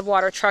cost to have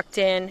water trucked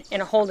in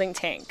a holding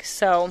tank.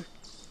 So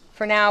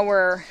for now,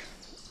 we're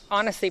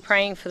honestly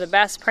praying for the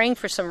best, praying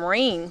for some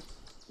rain.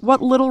 What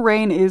little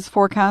rain is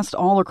forecast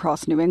all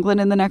across New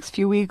England in the next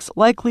few weeks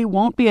likely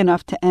won't be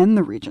enough to end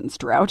the region's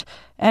drought,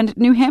 and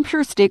New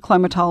Hampshire state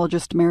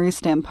climatologist Mary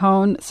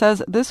Stampone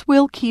says this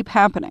will keep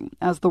happening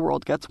as the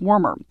world gets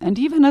warmer and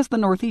even as the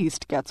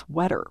Northeast gets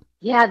wetter.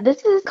 Yeah,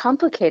 this is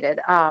complicated.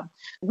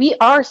 We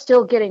are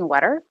still getting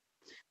wetter,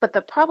 but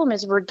the problem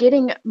is we're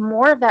getting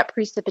more of that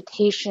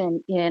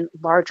precipitation in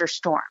larger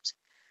storms,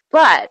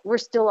 but we're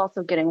still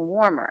also getting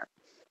warmer.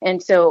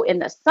 And so in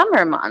the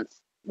summer months,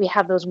 we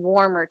have those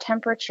warmer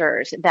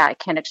temperatures that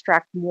can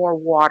extract more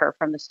water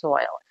from the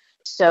soil.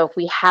 So if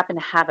we happen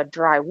to have a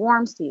dry,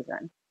 warm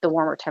season, the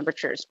warmer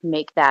temperatures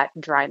make that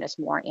dryness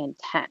more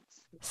intense.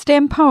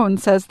 Stampone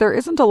says there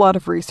isn't a lot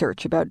of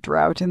research about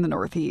drought in the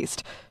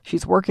Northeast.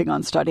 She's working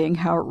on studying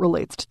how it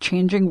relates to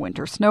changing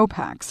winter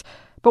snowpacks.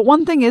 But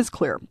one thing is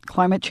clear,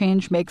 climate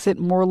change makes it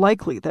more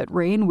likely that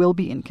rain will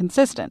be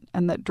inconsistent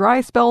and that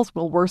dry spells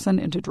will worsen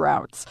into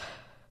droughts.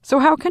 So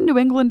how can New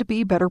England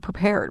be better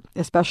prepared,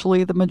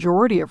 especially the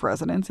majority of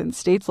residents in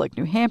states like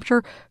New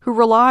Hampshire who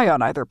rely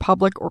on either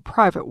public or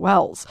private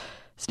wells?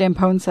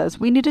 Stampone says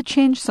we need to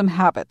change some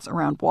habits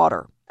around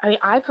water.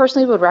 I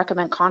personally would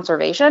recommend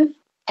conservation,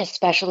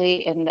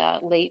 especially in the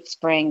late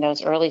spring,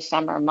 those early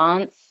summer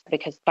months,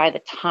 because by the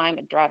time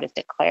a drought is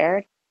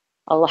declared,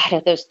 a lot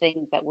of those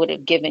things that would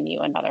have given you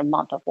another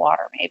month of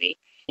water, maybe,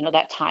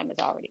 that time is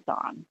already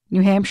gone.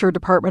 New Hampshire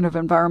Department of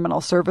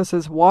Environmental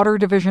Services Water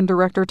Division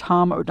Director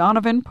Tom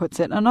O'Donovan puts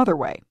it another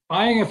way.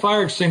 Buying a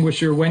fire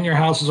extinguisher when your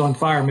house is on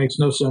fire makes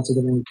no sense of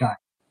any kind.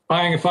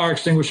 Buying a fire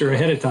extinguisher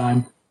ahead of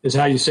time is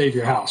how you save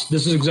your house.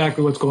 This is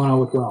exactly what's going on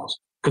with wells.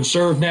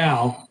 Conserve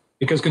now,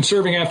 because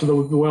conserving after the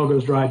well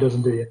goes dry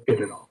doesn't do you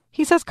good at all.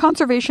 He says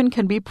conservation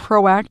can be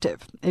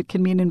proactive. It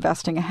can mean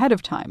investing ahead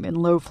of time in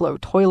low-flow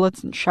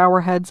toilets and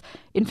shower heads,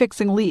 in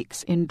fixing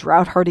leaks, in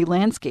drought-hardy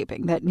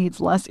landscaping that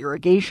needs less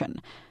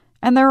irrigation.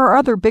 And there are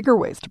other bigger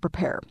ways to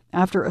prepare.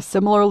 After a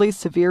similarly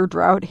severe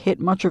drought hit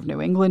much of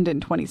New England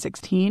in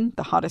 2016,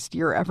 the hottest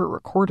year ever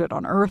recorded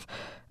on Earth,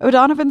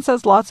 O'Donovan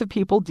says lots of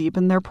people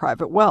deepen their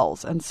private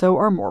wells and so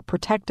are more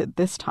protected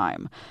this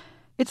time.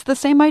 It's the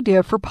same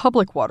idea for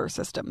public water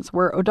systems,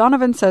 where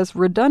O'Donovan says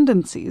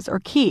redundancies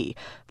are key,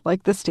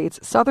 like the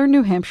state's Southern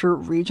New Hampshire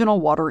Regional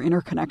Water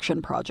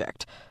Interconnection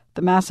Project.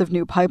 The massive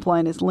new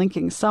pipeline is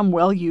linking some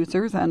well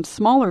users and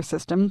smaller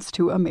systems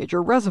to a major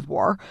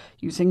reservoir,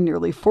 using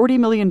nearly $40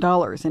 million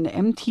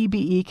in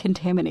MTBE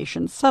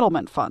contamination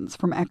settlement funds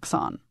from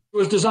Exxon. It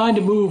was designed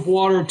to move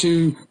water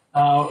to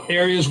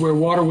areas where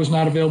water was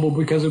not available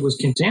because it was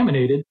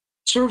contaminated. It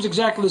serves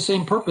exactly the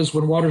same purpose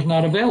when water is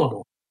not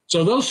available.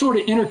 So those sort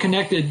of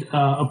interconnected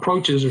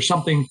approaches are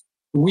something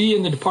we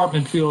in the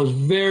department feel is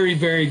very,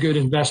 very good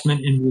investment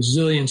in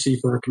resiliency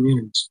for our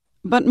communities.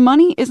 But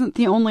money isn't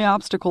the only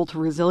obstacle to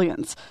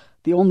resilience.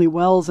 The only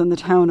wells in the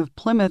town of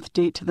Plymouth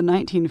date to the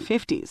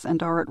 1950s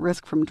and are at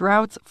risk from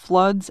droughts,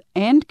 floods,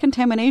 and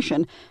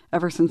contamination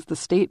ever since the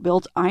state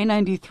built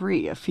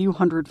I-93 a few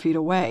hundred feet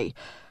away.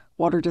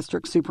 Water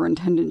District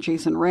Superintendent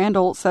Jason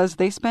Randall says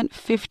they spent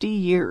 50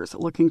 years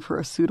looking for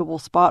a suitable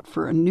spot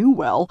for a new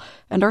well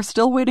and are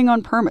still waiting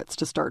on permits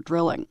to start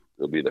drilling.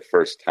 It'll be the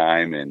first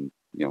time in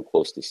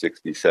close to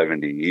 60,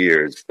 70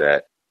 years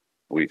that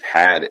we've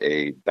had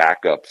a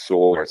backup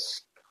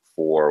source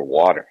for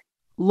water.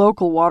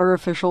 Local water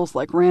officials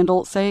like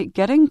Randall say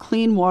getting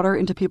clean water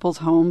into people's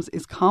homes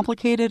is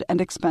complicated and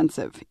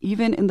expensive,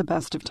 even in the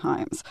best of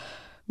times.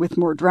 With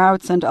more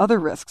droughts and other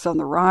risks on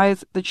the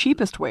rise, the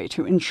cheapest way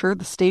to ensure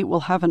the state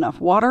will have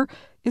enough water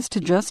is to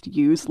just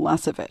use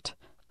less of it.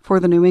 For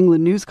the New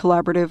England News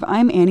Collaborative,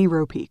 I'm Annie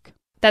Ropeek.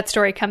 That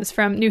story comes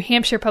from New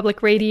Hampshire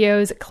Public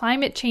Radio's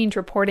climate change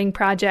reporting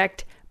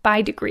project,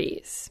 By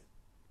Degrees.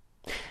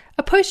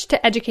 A push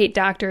to educate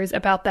doctors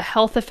about the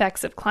health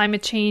effects of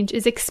climate change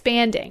is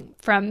expanding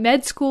from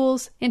med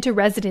schools into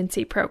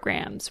residency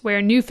programs,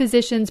 where new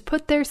physicians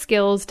put their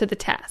skills to the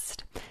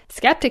test.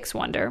 Skeptics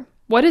wonder,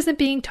 what isn't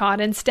being taught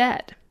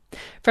instead?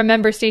 From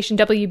member station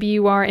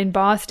WBUR in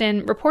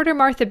Boston, reporter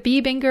Martha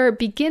Biebinger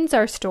begins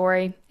our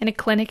story in a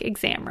clinic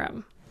exam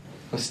room.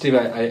 Well, Steve,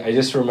 I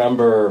just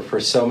remember for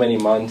so many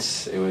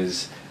months it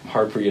was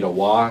hard for you to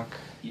walk.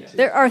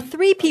 There are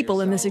 3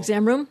 people in this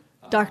exam room: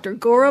 Dr.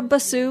 Gaurav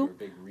Basu,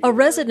 a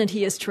resident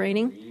he is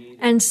training,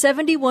 and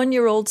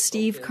 71-year-old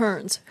Steve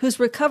Kearns, who's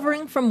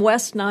recovering from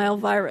West Nile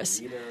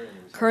virus.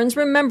 Kearns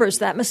remembers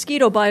that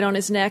mosquito bite on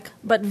his neck,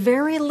 but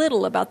very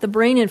little about the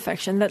brain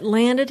infection that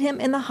landed him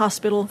in the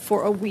hospital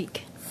for a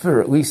week. For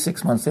at least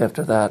 6 months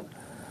after that,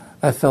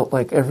 I felt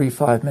like every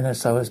 5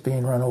 minutes I was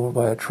being run over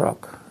by a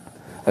truck.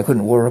 I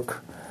couldn't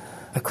work,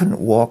 I couldn't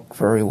walk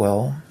very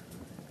well,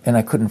 and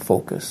I couldn't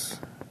focus.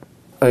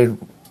 I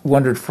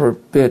wondered for a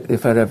bit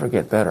if I'd ever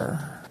get better.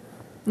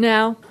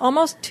 Now,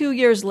 almost 2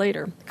 years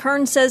later,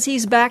 Kearns says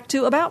he's back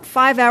to about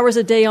 5 hours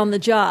a day on the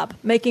job,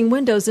 making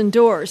windows and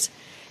doors.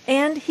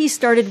 And he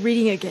started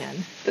reading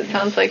again. It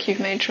sounds like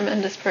you've made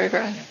tremendous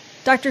progress.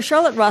 Dr.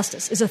 Charlotte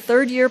Rostas is a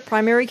third-year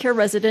primary care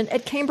resident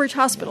at Cambridge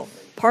Hospital,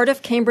 part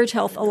of Cambridge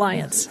Health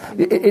Alliance.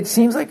 It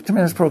seems like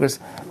tremendous progress.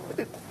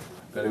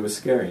 But it was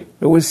scary.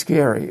 It was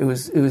scary. It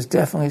was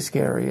definitely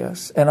scary,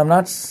 yes. And I'm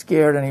not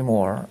scared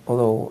anymore,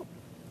 although,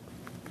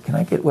 can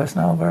I get West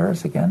Nile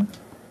virus again?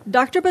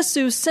 Dr.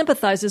 Basu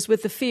sympathizes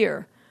with the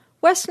fear.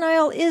 West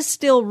Nile is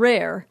still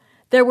rare.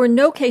 There were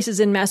no cases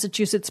in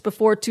Massachusetts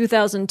before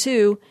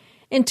 2002.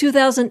 In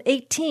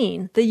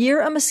 2018, the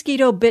year a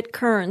mosquito bit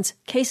Kearns,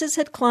 cases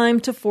had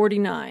climbed to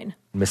 49.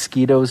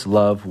 Mosquitoes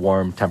love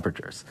warm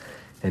temperatures.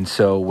 And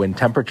so when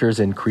temperatures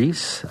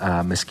increase,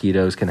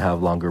 mosquitoes can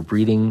have longer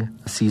breeding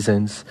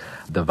seasons.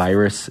 The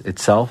virus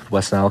itself,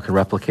 West Nile, can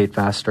replicate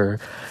faster,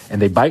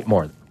 and they bite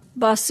more.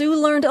 Basu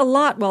learned a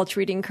lot while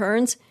treating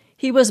Kearns.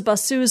 He was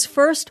Basu's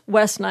first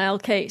West Nile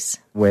case.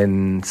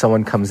 When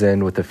someone comes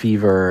in with a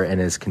fever and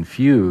is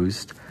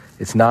confused,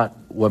 it's not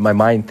what my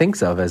mind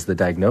thinks of as the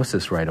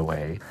diagnosis right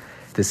away.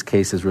 This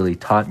case has really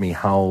taught me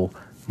how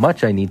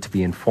much I need to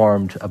be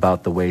informed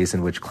about the ways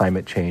in which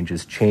climate change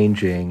is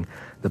changing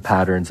the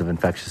patterns of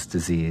infectious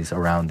disease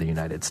around the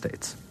United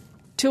States.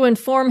 To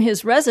inform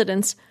his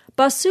residents,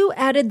 Basu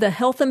added the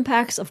health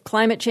impacts of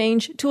climate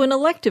change to an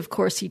elective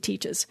course he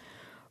teaches.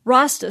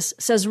 Rostas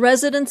says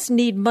residents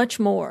need much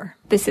more.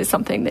 This is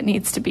something that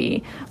needs to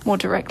be more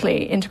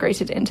directly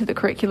integrated into the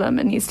curriculum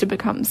and needs to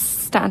become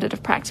standard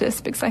of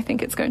practice, because I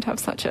think it's going to have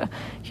such a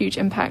huge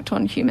impact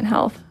on human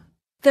health.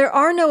 There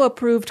are no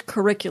approved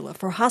curricula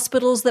for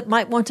hospitals that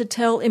might want to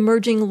tell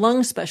emerging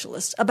lung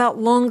specialists about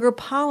longer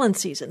pollen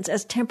seasons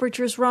as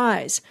temperatures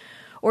rise,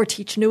 or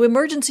teach new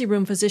emergency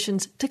room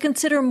physicians to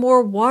consider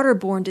more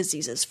waterborne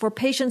diseases for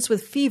patients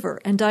with fever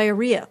and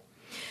diarrhea.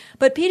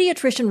 But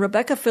pediatrician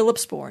Rebecca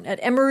Phillipsborn at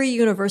Emory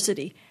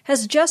University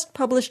has just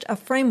published a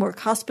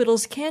framework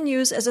hospitals can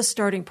use as a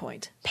starting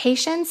point.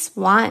 Patients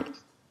want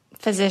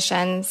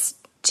physicians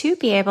to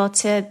be able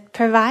to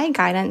provide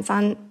guidance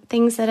on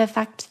things that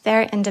affect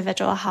their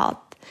individual health.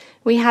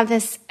 We have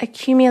this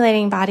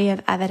accumulating body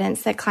of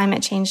evidence that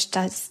climate change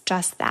does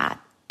just that.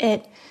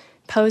 It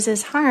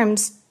poses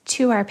harms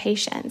to our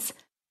patients.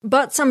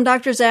 But some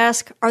doctors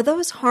ask, are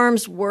those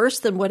harms worse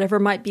than whatever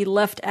might be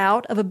left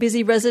out of a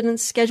busy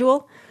resident's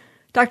schedule?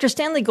 Dr.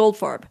 Stanley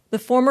Goldfarb, the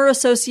former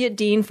Associate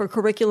Dean for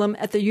Curriculum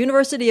at the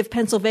University of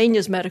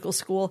Pennsylvania's Medical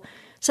School,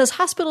 says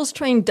hospitals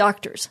train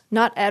doctors,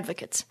 not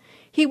advocates.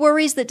 He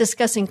worries that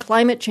discussing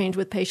climate change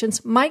with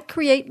patients might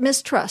create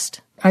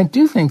mistrust. I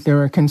do think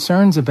there are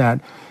concerns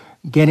about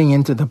getting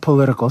into the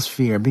political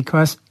sphere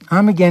because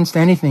I'm against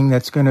anything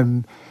that's going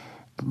to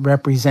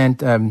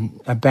represent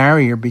a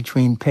barrier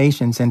between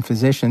patients and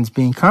physicians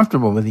being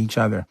comfortable with each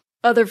other.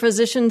 Other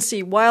physicians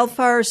see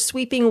wildfires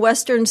sweeping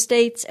western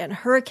states and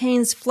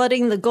hurricanes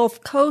flooding the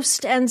Gulf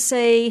Coast and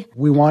say,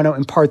 we want to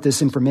impart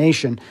this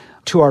information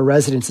to our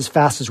residents as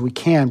fast as we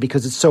can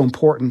because it's so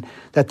important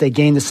that they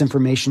gain this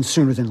information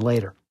sooner than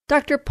later.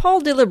 Dr. Paul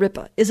De La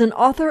Ripa is an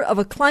author of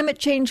a climate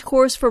change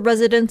course for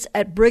residents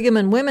at Brigham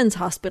and Women's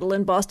Hospital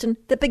in Boston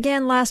that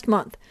began last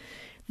month.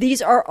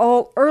 These are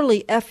all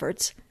early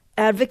efforts.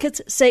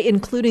 Advocates say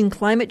including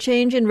climate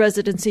change in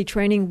residency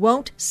training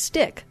won't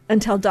stick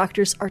until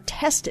doctors are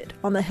tested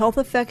on the health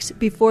effects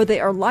before they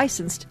are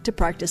licensed to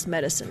practice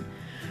medicine.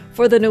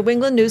 For the New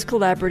England News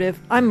Collaborative,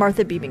 I'm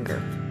Martha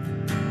Biebinger.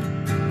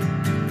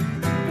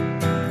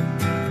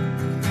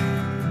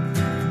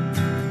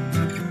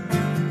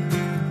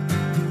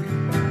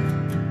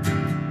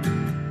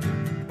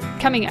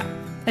 Coming up,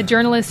 a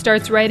journalist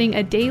starts writing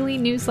a daily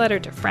newsletter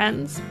to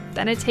friends,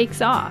 then it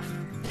takes off.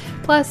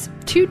 Plus,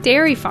 2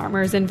 dairy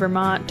farmers in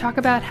Vermont talk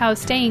about how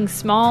staying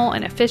small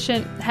and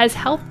efficient has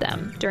helped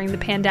them during the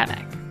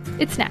pandemic.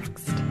 It's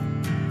next.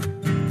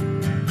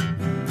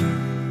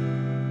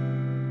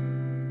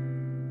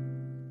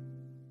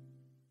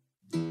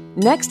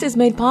 Next is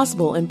made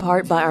possible in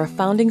part by our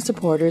founding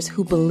supporters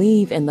who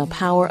believe in the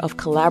power of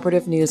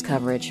collaborative news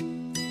coverage,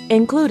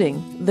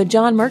 including the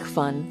John Merck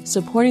Fund,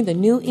 supporting the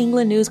New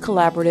England News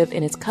Collaborative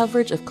in its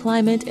coverage of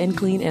climate and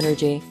clean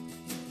energy.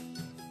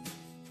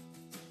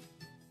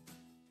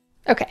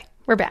 Okay,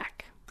 we're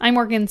back. I'm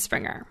Morgan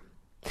Springer.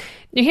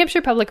 New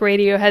Hampshire Public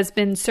Radio has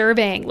been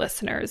surveying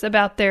listeners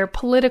about their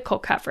political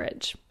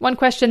coverage. One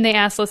question they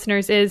asked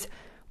listeners is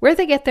where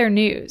they get their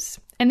news.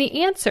 And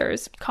the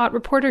answers caught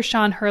reporter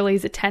Sean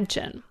Hurley's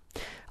attention.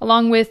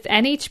 Along with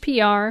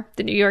NHPR,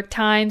 the New York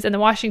Times, and the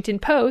Washington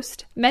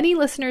Post, many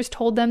listeners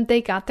told them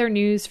they got their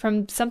news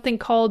from something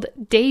called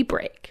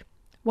Daybreak.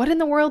 What in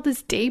the world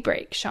is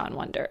Daybreak, Sean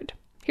wondered.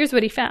 Here's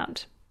what he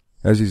found.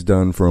 As he's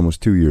done for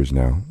almost 2 years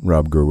now,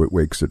 Rob Gurwitt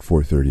wakes at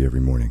 4:30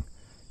 every morning.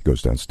 He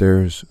goes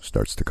downstairs,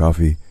 starts the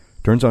coffee,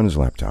 turns on his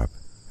laptop,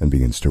 and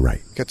begins to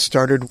write. It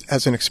started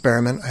as an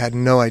experiment. I had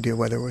no idea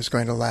whether it was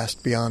going to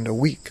last beyond a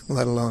week,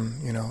 let alone,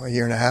 a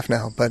year and a half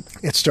now. But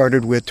it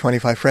started with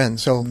 25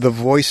 friends. So the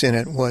voice in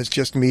it was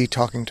just me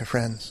talking to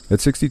friends.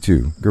 At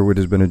 62, Gurwitt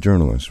has been a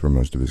journalist for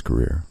most of his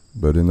career.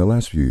 But in the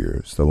last few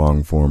years, the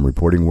long-form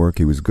reporting work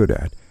he was good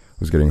at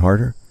was getting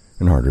harder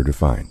and harder to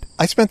find.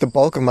 I spent the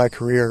bulk of my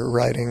career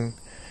writing,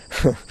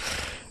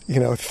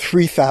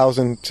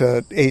 3,000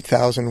 to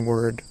 8,000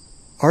 word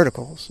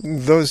articles.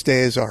 Those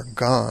days are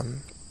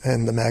gone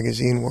in the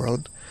magazine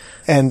world.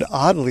 And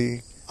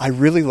oddly, I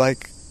really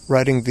like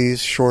writing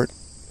these short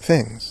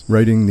things.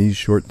 Writing these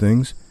short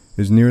things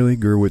is nearly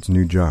Gurwitt's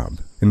new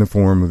job, in the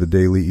form of a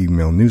daily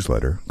email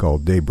newsletter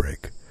called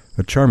Daybreak,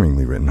 a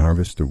charmingly written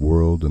harvest of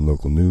world and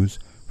local news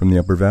from the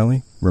Upper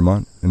Valley,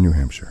 Vermont, and New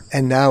Hampshire.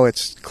 And now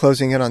it's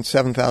closing in on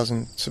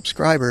 7,000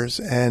 subscribers,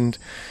 and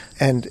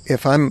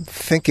if I'm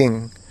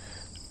thinking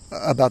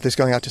about this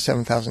going out to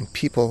 7,000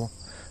 people,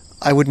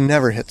 I would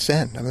never hit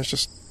send. I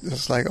was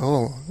it's like,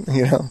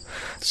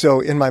 So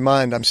in my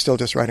mind, I'm still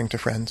just writing to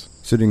friends.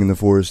 Sitting in the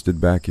forested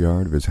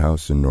backyard of his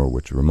house in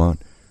Norwich,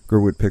 Vermont,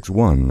 Gurwitt picks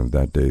one of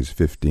that day's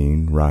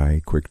 15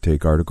 wry,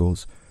 quick-take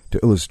articles to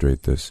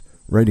illustrate this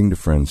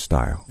writing-to-friends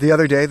style. The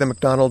other day, the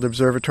McDonald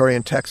Observatory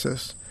in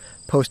Texas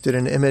posted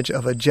an image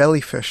of a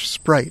jellyfish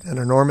sprite, an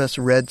enormous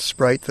red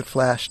sprite that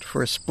flashed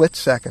for a split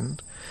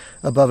second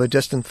above a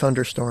distant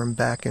thunderstorm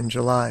back in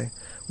July.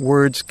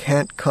 Words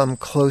can't come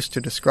close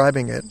to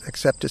describing it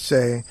except to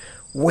say,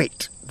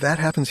 wait, that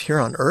happens here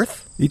on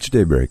Earth? Each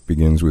Daybreak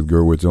begins with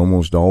Gurwitt's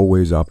almost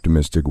always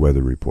optimistic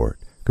weather report,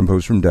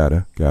 composed from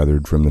data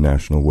gathered from the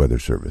National Weather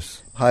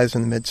Service. Highs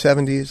in the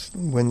mid-70s,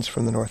 winds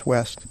from the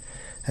northwest,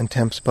 and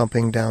temps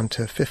bumping down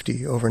to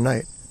 50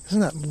 overnight.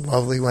 Isn't that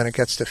lovely when it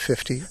gets to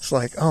 50? It's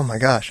like, oh my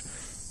gosh,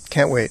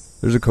 can't wait.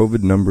 There's a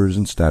COVID numbers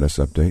and status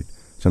update,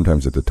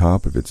 sometimes at the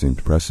top if it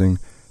seems pressing,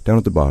 down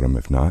at the bottom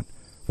if not,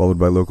 followed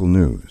by local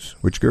news,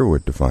 which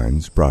Gerwit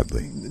defines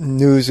broadly.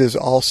 News is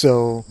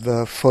also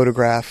the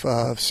photograph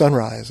of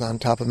sunrise on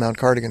top of Mount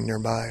Cardigan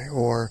nearby,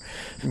 or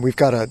we've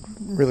got a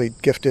really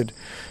gifted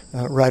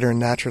writer and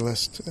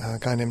naturalist, a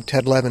guy named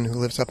Ted Levin, who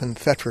lives up in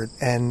Thetford.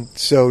 And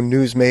so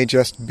news may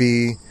just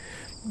be,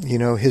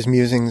 his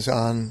musings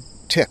on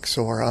ticks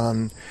or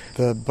on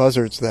the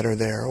buzzards that are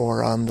there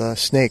or on the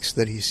snakes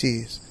that he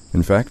sees.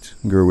 In fact,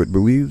 Gerwit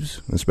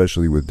believes,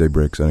 especially with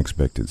Daybreak's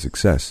unexpected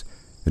success,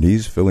 that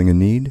he's filling a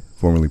need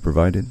formerly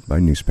provided by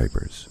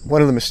newspapers.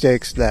 One of the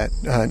mistakes that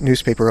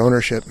newspaper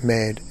ownership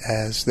made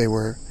as they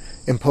were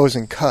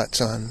imposing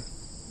cuts on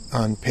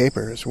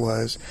papers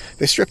was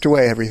they stripped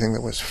away everything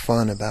that was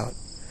fun about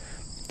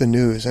the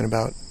news and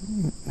about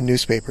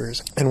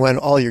newspapers. And when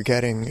all you're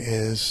getting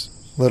is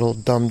little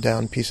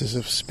dumbed-down pieces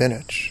of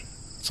spinach,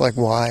 it's like,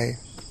 why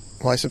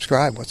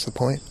subscribe? What's the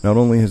point? Not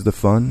only has the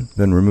fun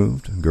been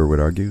removed, Gerwit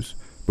argues,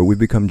 but we've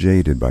become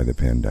jaded by the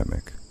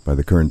pandemic, by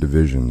the current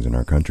divisions in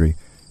our country,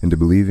 into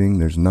believing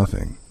there's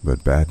nothing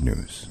but bad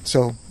news.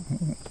 So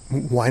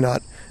why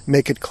not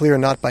make it clear,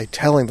 not by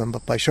telling them,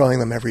 but by showing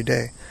them every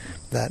day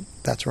that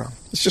that's wrong?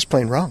 It's just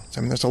plain wrong. I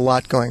mean, there's a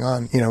lot going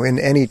on, in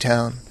any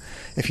town.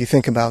 If you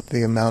think about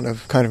the amount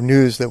of kind of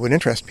news that would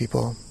interest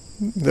people,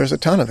 there's a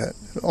ton of it.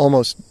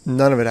 Almost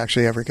none of it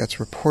actually ever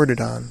gets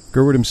reported on.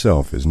 Gerwit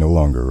himself is no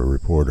longer a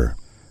reporter,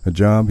 a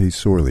job he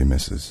sorely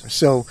misses.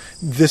 So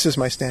this is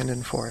my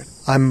stand-in for it.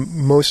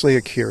 I'm mostly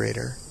a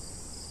curator,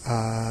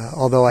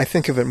 although I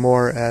think of it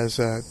more as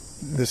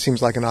this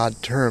seems like an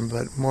odd term,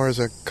 but more as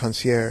a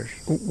concierge.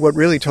 What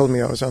really told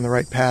me I was on the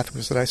right path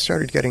was that I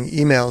started getting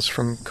emails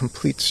from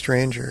complete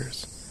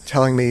strangers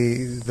telling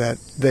me that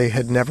they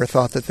had never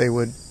thought that they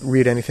would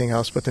read anything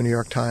else but the New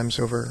York Times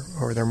over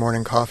their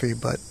morning coffee,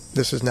 but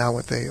this is now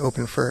what they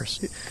open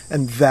first.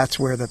 And that's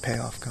where the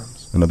payoff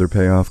comes. Another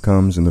payoff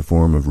comes in the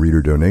form of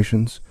reader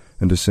donations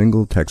and a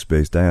single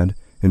text-based ad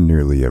in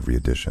nearly every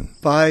edition.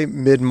 By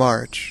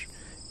mid-March,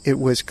 it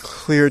was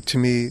clear to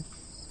me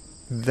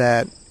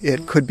that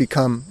it could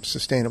become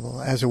sustainable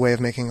as a way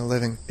of making a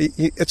living.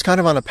 It's kind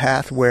of on a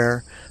path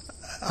where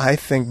I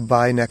think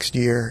by next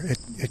year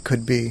it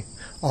could be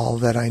all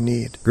that I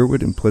need.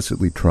 Gerwit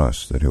implicitly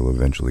trusts that he'll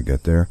eventually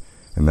get there,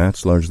 and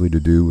that's largely to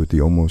do with the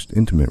almost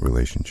intimate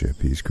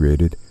relationship he's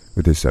created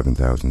with his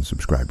 7,000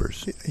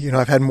 subscribers.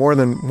 I've had more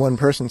than one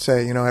person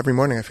say, every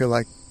morning I feel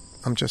like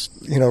I'm just,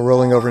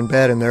 rolling over in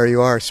bed and there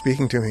you are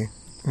speaking to me,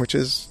 which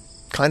is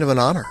kind of an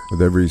honor.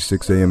 With every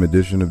 6 a.m.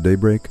 edition of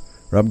Daybreak,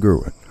 Rob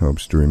Gerwit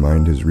hopes to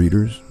remind his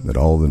readers that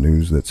all the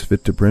news that's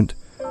fit to print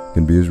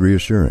can be as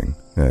reassuring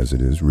as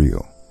it is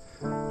real.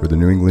 For the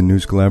New England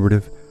News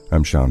Collaborative,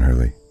 I'm Sean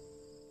Hurley.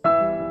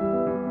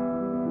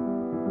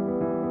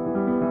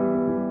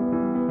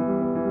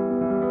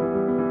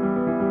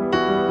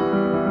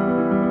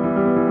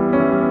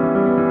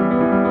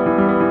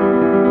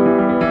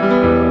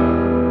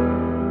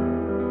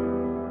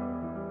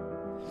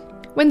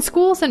 When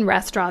schools and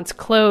restaurants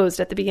closed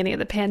at the beginning of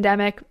the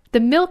pandemic, the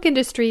milk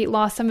industry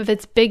lost some of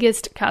its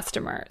biggest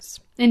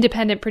customers.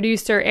 Independent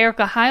producer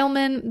Erica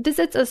Heilman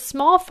visits a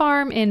small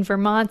farm in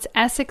Vermont's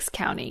Essex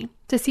County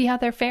to see how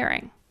they're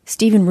faring.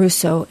 Stephen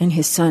Russo and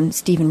his son,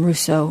 Stephen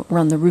Russo,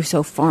 run the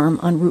Russo Farm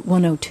on Route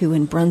 102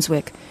 in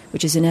Brunswick,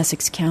 which is in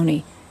Essex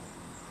County.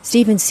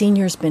 Stephen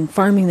Sr. has been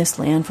farming this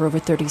land for over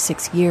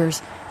 36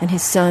 years, and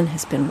his son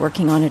has been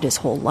working on it his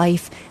whole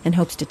life and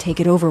hopes to take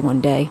it over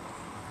one day.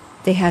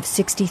 They have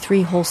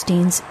 63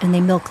 Holsteins, and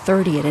they milk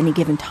 30 at any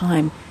given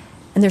time.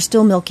 And they're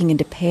still milking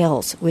into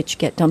pails, which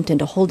get dumped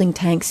into holding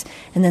tanks,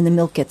 and then the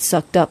milk gets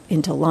sucked up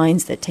into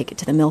lines that take it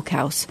to the milk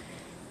house.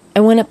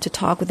 I went up to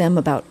talk with them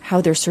about how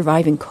they're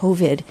surviving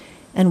COVID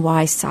and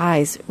why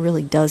size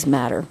really does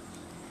matter.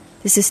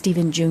 This is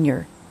Stephen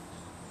Jr.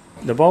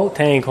 The bulk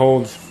tank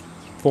holds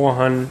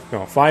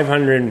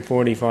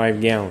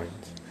 545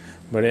 gallons,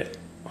 but it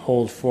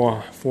holds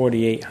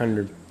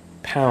 4,800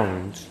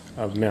 pounds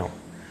of milk.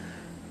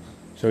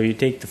 So you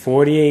take the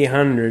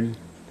 4,800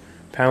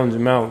 pounds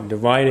of milk,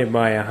 divide it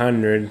by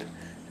 100,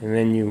 and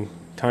then you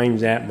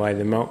times that by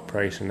the milk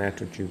price, and that's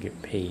what you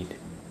get paid.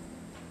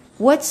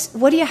 What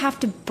do you have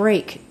to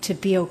break to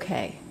be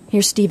okay?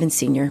 Here's Stephen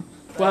Sr.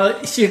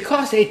 Well, see, it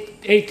costs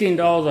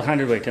 $18 a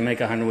hundredweight to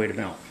make a hundredweight of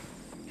milk.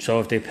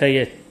 So if they pay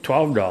you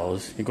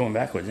 $12, you're going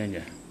backwards, ain't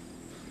you?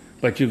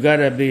 But you got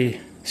to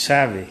be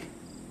savvy.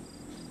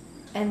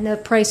 And the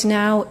price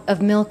now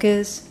of milk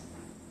is?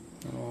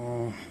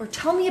 Or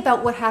tell me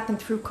about what happened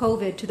through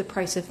COVID to the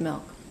price of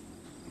milk.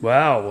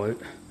 Wow,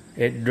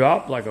 it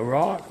dropped like a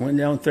rock, went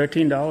down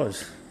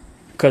 $13.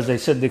 Because they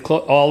said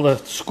all the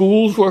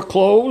schools were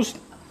closed,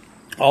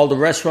 all the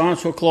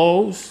restaurants were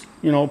closed,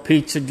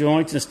 pizza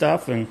joints and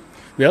stuff, and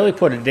really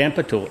put a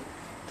damper to it.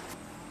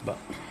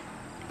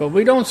 But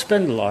we don't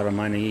spend a lot of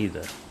money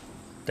either.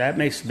 That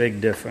makes a big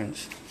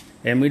difference.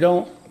 And we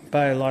don't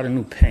buy a lot of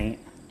new paint.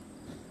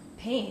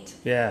 Paint?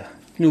 Yeah.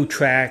 New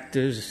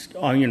tractors,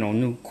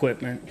 new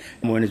equipment.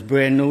 When it's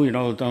brand new,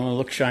 don't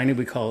look shiny,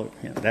 we call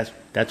it,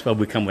 that's why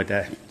we come with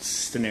that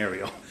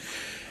scenario.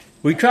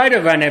 We try to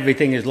run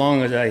everything as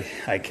long as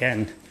I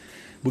can,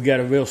 we got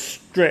a real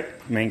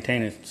strict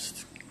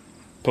maintenance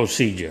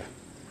procedure.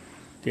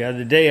 The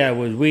other day I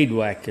was weed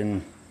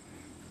whacking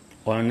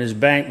on this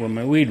bank with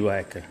my weed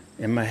whacker,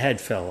 and my head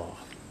fell off.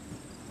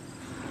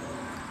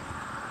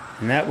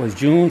 And that was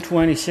June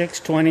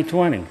 26,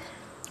 2020.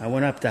 I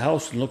went up to the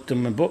house and looked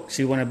in my book,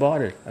 see when I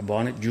bought it. I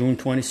bought it June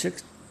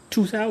 26,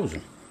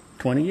 2000,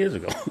 20 years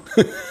ago.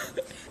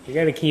 You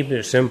got to keep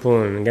it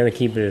simple and you got to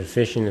keep it as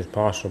efficient as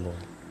possible.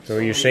 So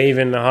you're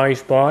saving the high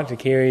spot to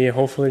carry you,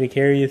 hopefully to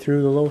carry you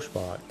through the low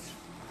spots.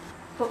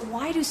 But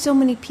why do so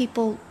many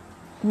people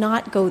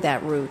not go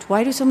that route?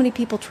 Why do so many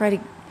people try to...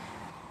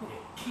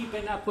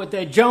 Keeping up with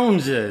their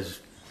Joneses.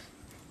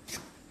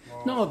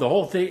 No, the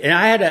whole thing. And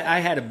I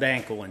had a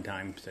banker one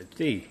time said,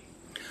 Steve,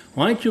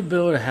 why don't you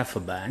build a heifer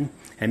barn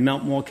and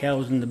melt more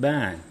cows in the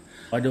barn?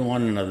 I don't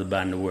want another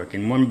barn to work,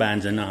 and one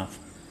barn's enough.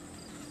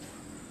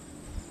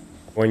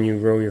 When you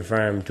grow your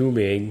farm too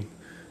big,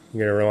 you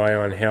got to rely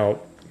on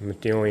help.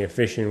 But the only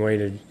efficient way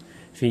to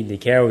feed the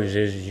cows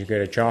is you got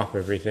to chop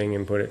everything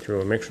and put it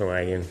through a mixer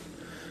wagon.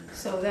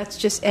 So that's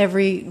just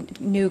every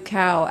new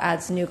cow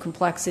adds new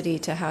complexity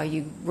to how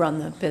you run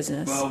the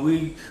business. Well,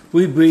 we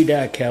breed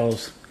our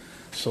cows.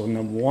 So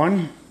number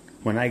one,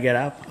 when I get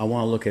up, I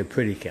want to look at a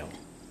pretty cow.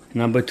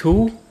 Number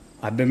two,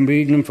 I've been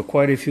breeding them for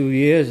quite a few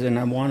years, and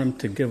I want them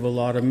to give a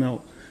lot of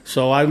milk.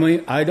 So I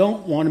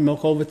don't want to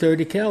milk over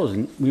 30 cows.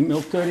 And we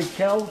milked 30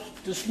 cows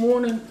this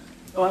morning.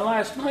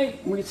 Last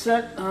night we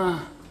set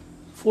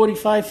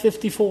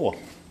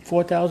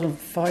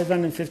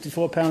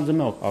 4,554 pounds of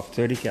milk off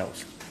 30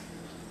 cows.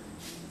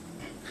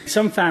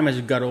 Some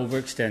farmers got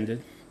overextended.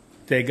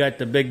 They got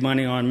the big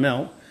money on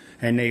milk,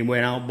 and they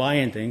went out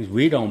buying things.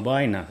 We don't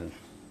buy nothing.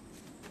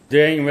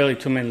 There ain't really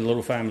too many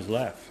little farms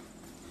left.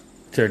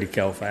 30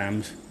 cow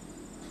farms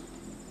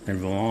in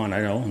Vermont,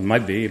 I know. It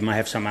might be. It might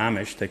have some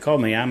Amish. They call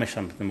me Amish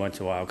something once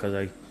in a while because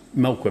I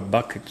milk with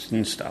buckets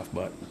and stuff.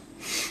 But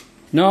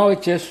no,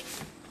 it just...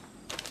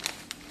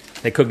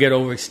 They could get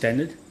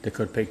overextended. They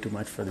could pay too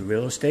much for the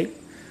real estate.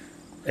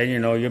 And,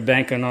 you're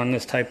banking on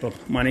this type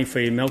of money for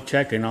your milk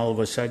check, and all of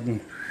a sudden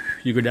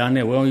you go down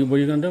there, well, what are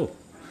you going to do?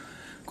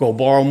 Go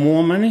borrow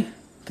more money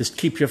to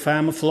keep your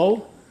farm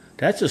afloat?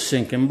 That's a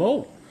sinking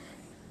boat.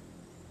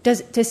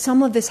 Does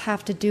some of this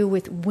have to do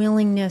with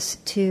willingness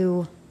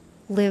to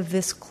live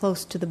this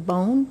close to the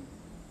bone?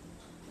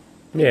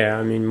 Yeah,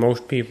 I mean,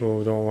 most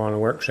people don't want to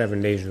work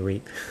 7 days a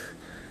week.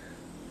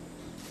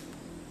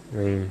 I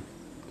mean,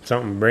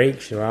 something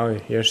breaks, well,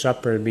 your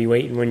supper will be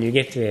waiting when you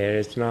get there.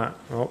 It's not,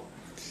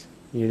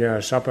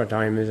 your supper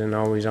time isn't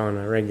always on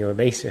a regular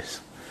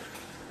basis.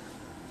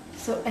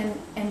 So, and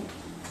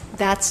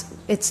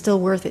it's still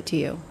worth it to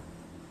you?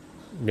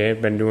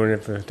 They've been doing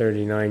it for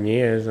 39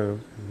 years,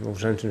 and no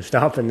sense in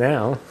stopping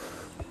now.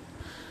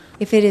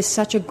 If it is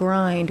such a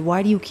grind,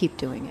 why do you keep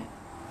doing it?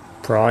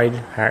 Pride,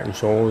 heart and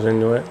soul is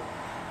into it.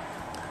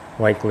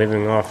 Like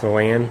living off the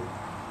land.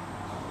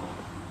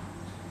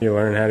 You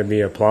learn how to be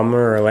a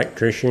plumber,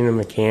 electrician, a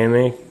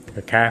mechanic,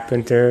 a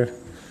carpenter,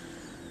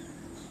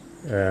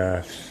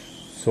 a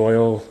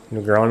soil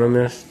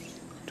agronomist,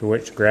 to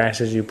which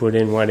grasses you put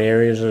in what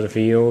areas of the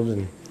field,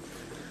 and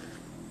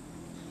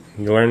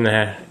you learn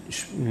to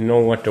know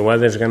what the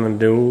weather's going to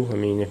do. I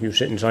mean, if you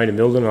sit inside a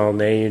building all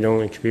day, you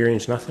don't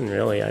experience nothing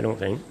really, I don't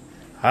think.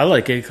 I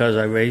like it because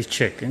I raise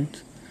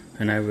chickens,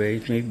 and I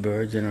raise meat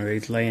birds, and I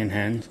raise laying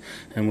hens,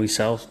 and we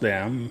sell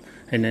them,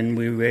 and then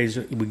we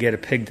get a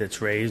pig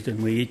that's raised,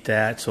 and we eat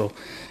that. So,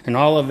 and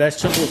all the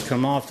vegetables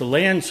come off the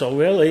land, so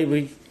really,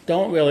 we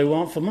don't really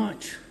want for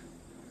much.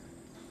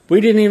 We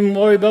didn't even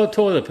worry about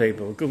toilet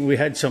paper. We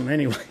had some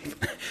anyway.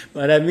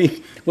 But I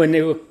mean, when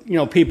they were,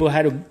 people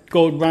had to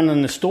go run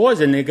in the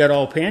stores and they got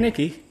all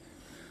panicky.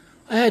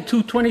 I had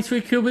 2 23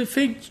 cubic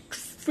feet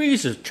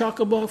freezers,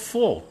 chock-a-block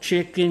full.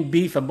 Chicken,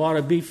 beef. I bought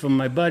a beef from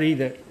my buddy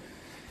that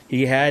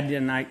he had,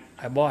 and I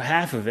bought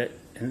half of it.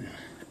 And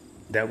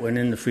that went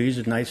in the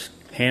freezer, nice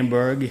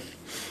hamburger.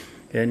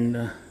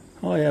 And,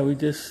 we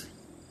just...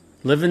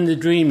 living the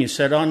dream. You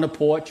sit on the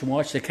porch and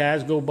watch the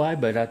cars go by,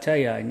 but I tell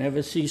you, I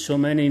never see so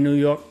many New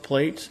York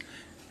plates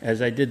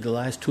as I did the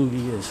last 2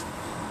 years.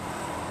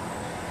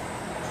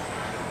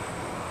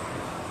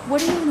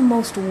 What are you the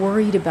most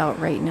worried about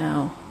right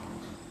now?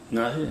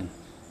 Nothing.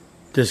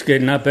 Just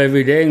getting up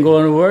every day and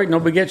going to work.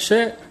 Nobody gets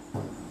sick.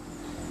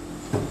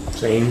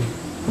 Same.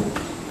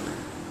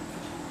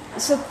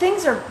 So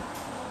things are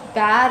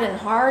bad and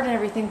hard and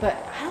everything, but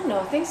I don't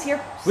know, things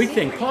here... We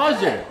think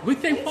positive. We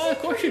think positive.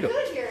 Of course you do.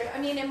 Good here. I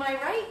mean, am I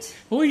right?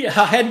 Oh, yeah.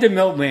 I had the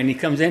milkman. He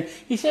comes in.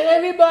 He said,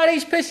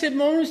 everybody's pissed at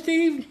Mona,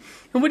 Steve.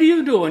 And what are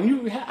you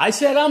doing? I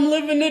said, I'm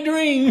living the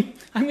dream.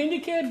 I mean,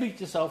 you can't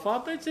beat yourself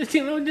up. It's just,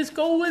 just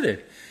go with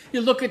it.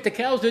 You look at the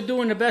cows, they're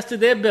doing the best of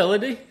their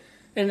ability,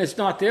 and it's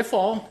not their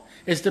fault.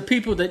 It's the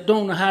people that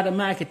don't know how to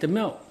market the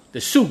milk. The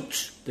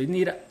suits. They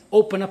need to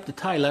open up the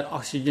tire, let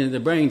oxygen to the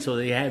brain so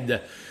they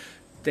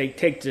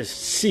take the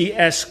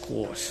CS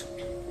course.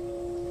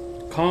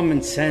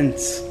 Common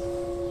sense.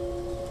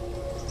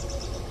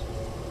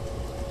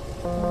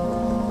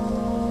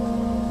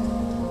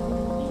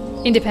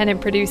 Independent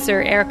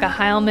producer Erica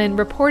Heilman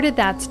reported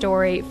that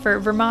story for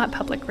Vermont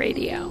Public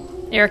Radio.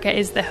 Erica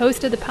is the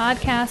host of the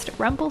podcast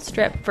Rumple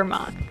Strip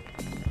Vermont.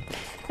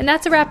 And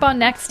that's a wrap on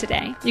Next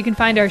today. You can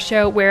find our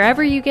show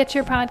wherever you get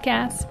your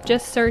podcasts.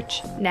 Just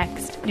search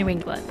Next New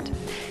England.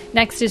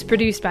 Next is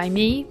produced by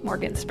me,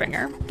 Morgan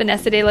Springer.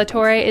 Vanessa De La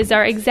Torre is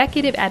our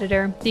executive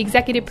editor. The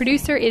executive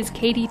producer is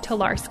Katie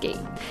Tolarski.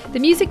 The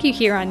music you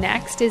hear on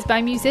Next is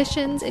by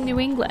musicians in New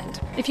England.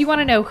 If you want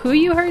to know who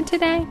you heard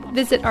today,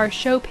 visit our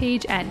show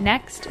page at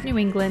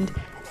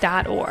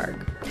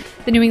nextnewengland.org.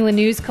 The New England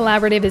News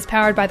Collaborative is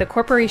powered by the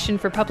Corporation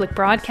for Public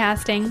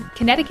Broadcasting,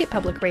 Connecticut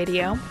Public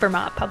Radio,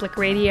 Vermont Public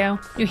Radio,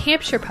 New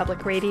Hampshire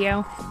Public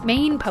Radio,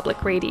 Maine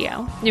Public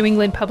Radio, New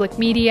England Public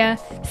Media,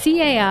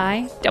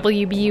 CAI,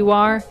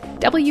 WBUR,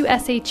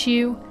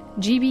 WSHU,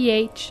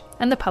 GBH,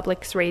 and the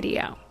Public's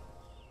Radio.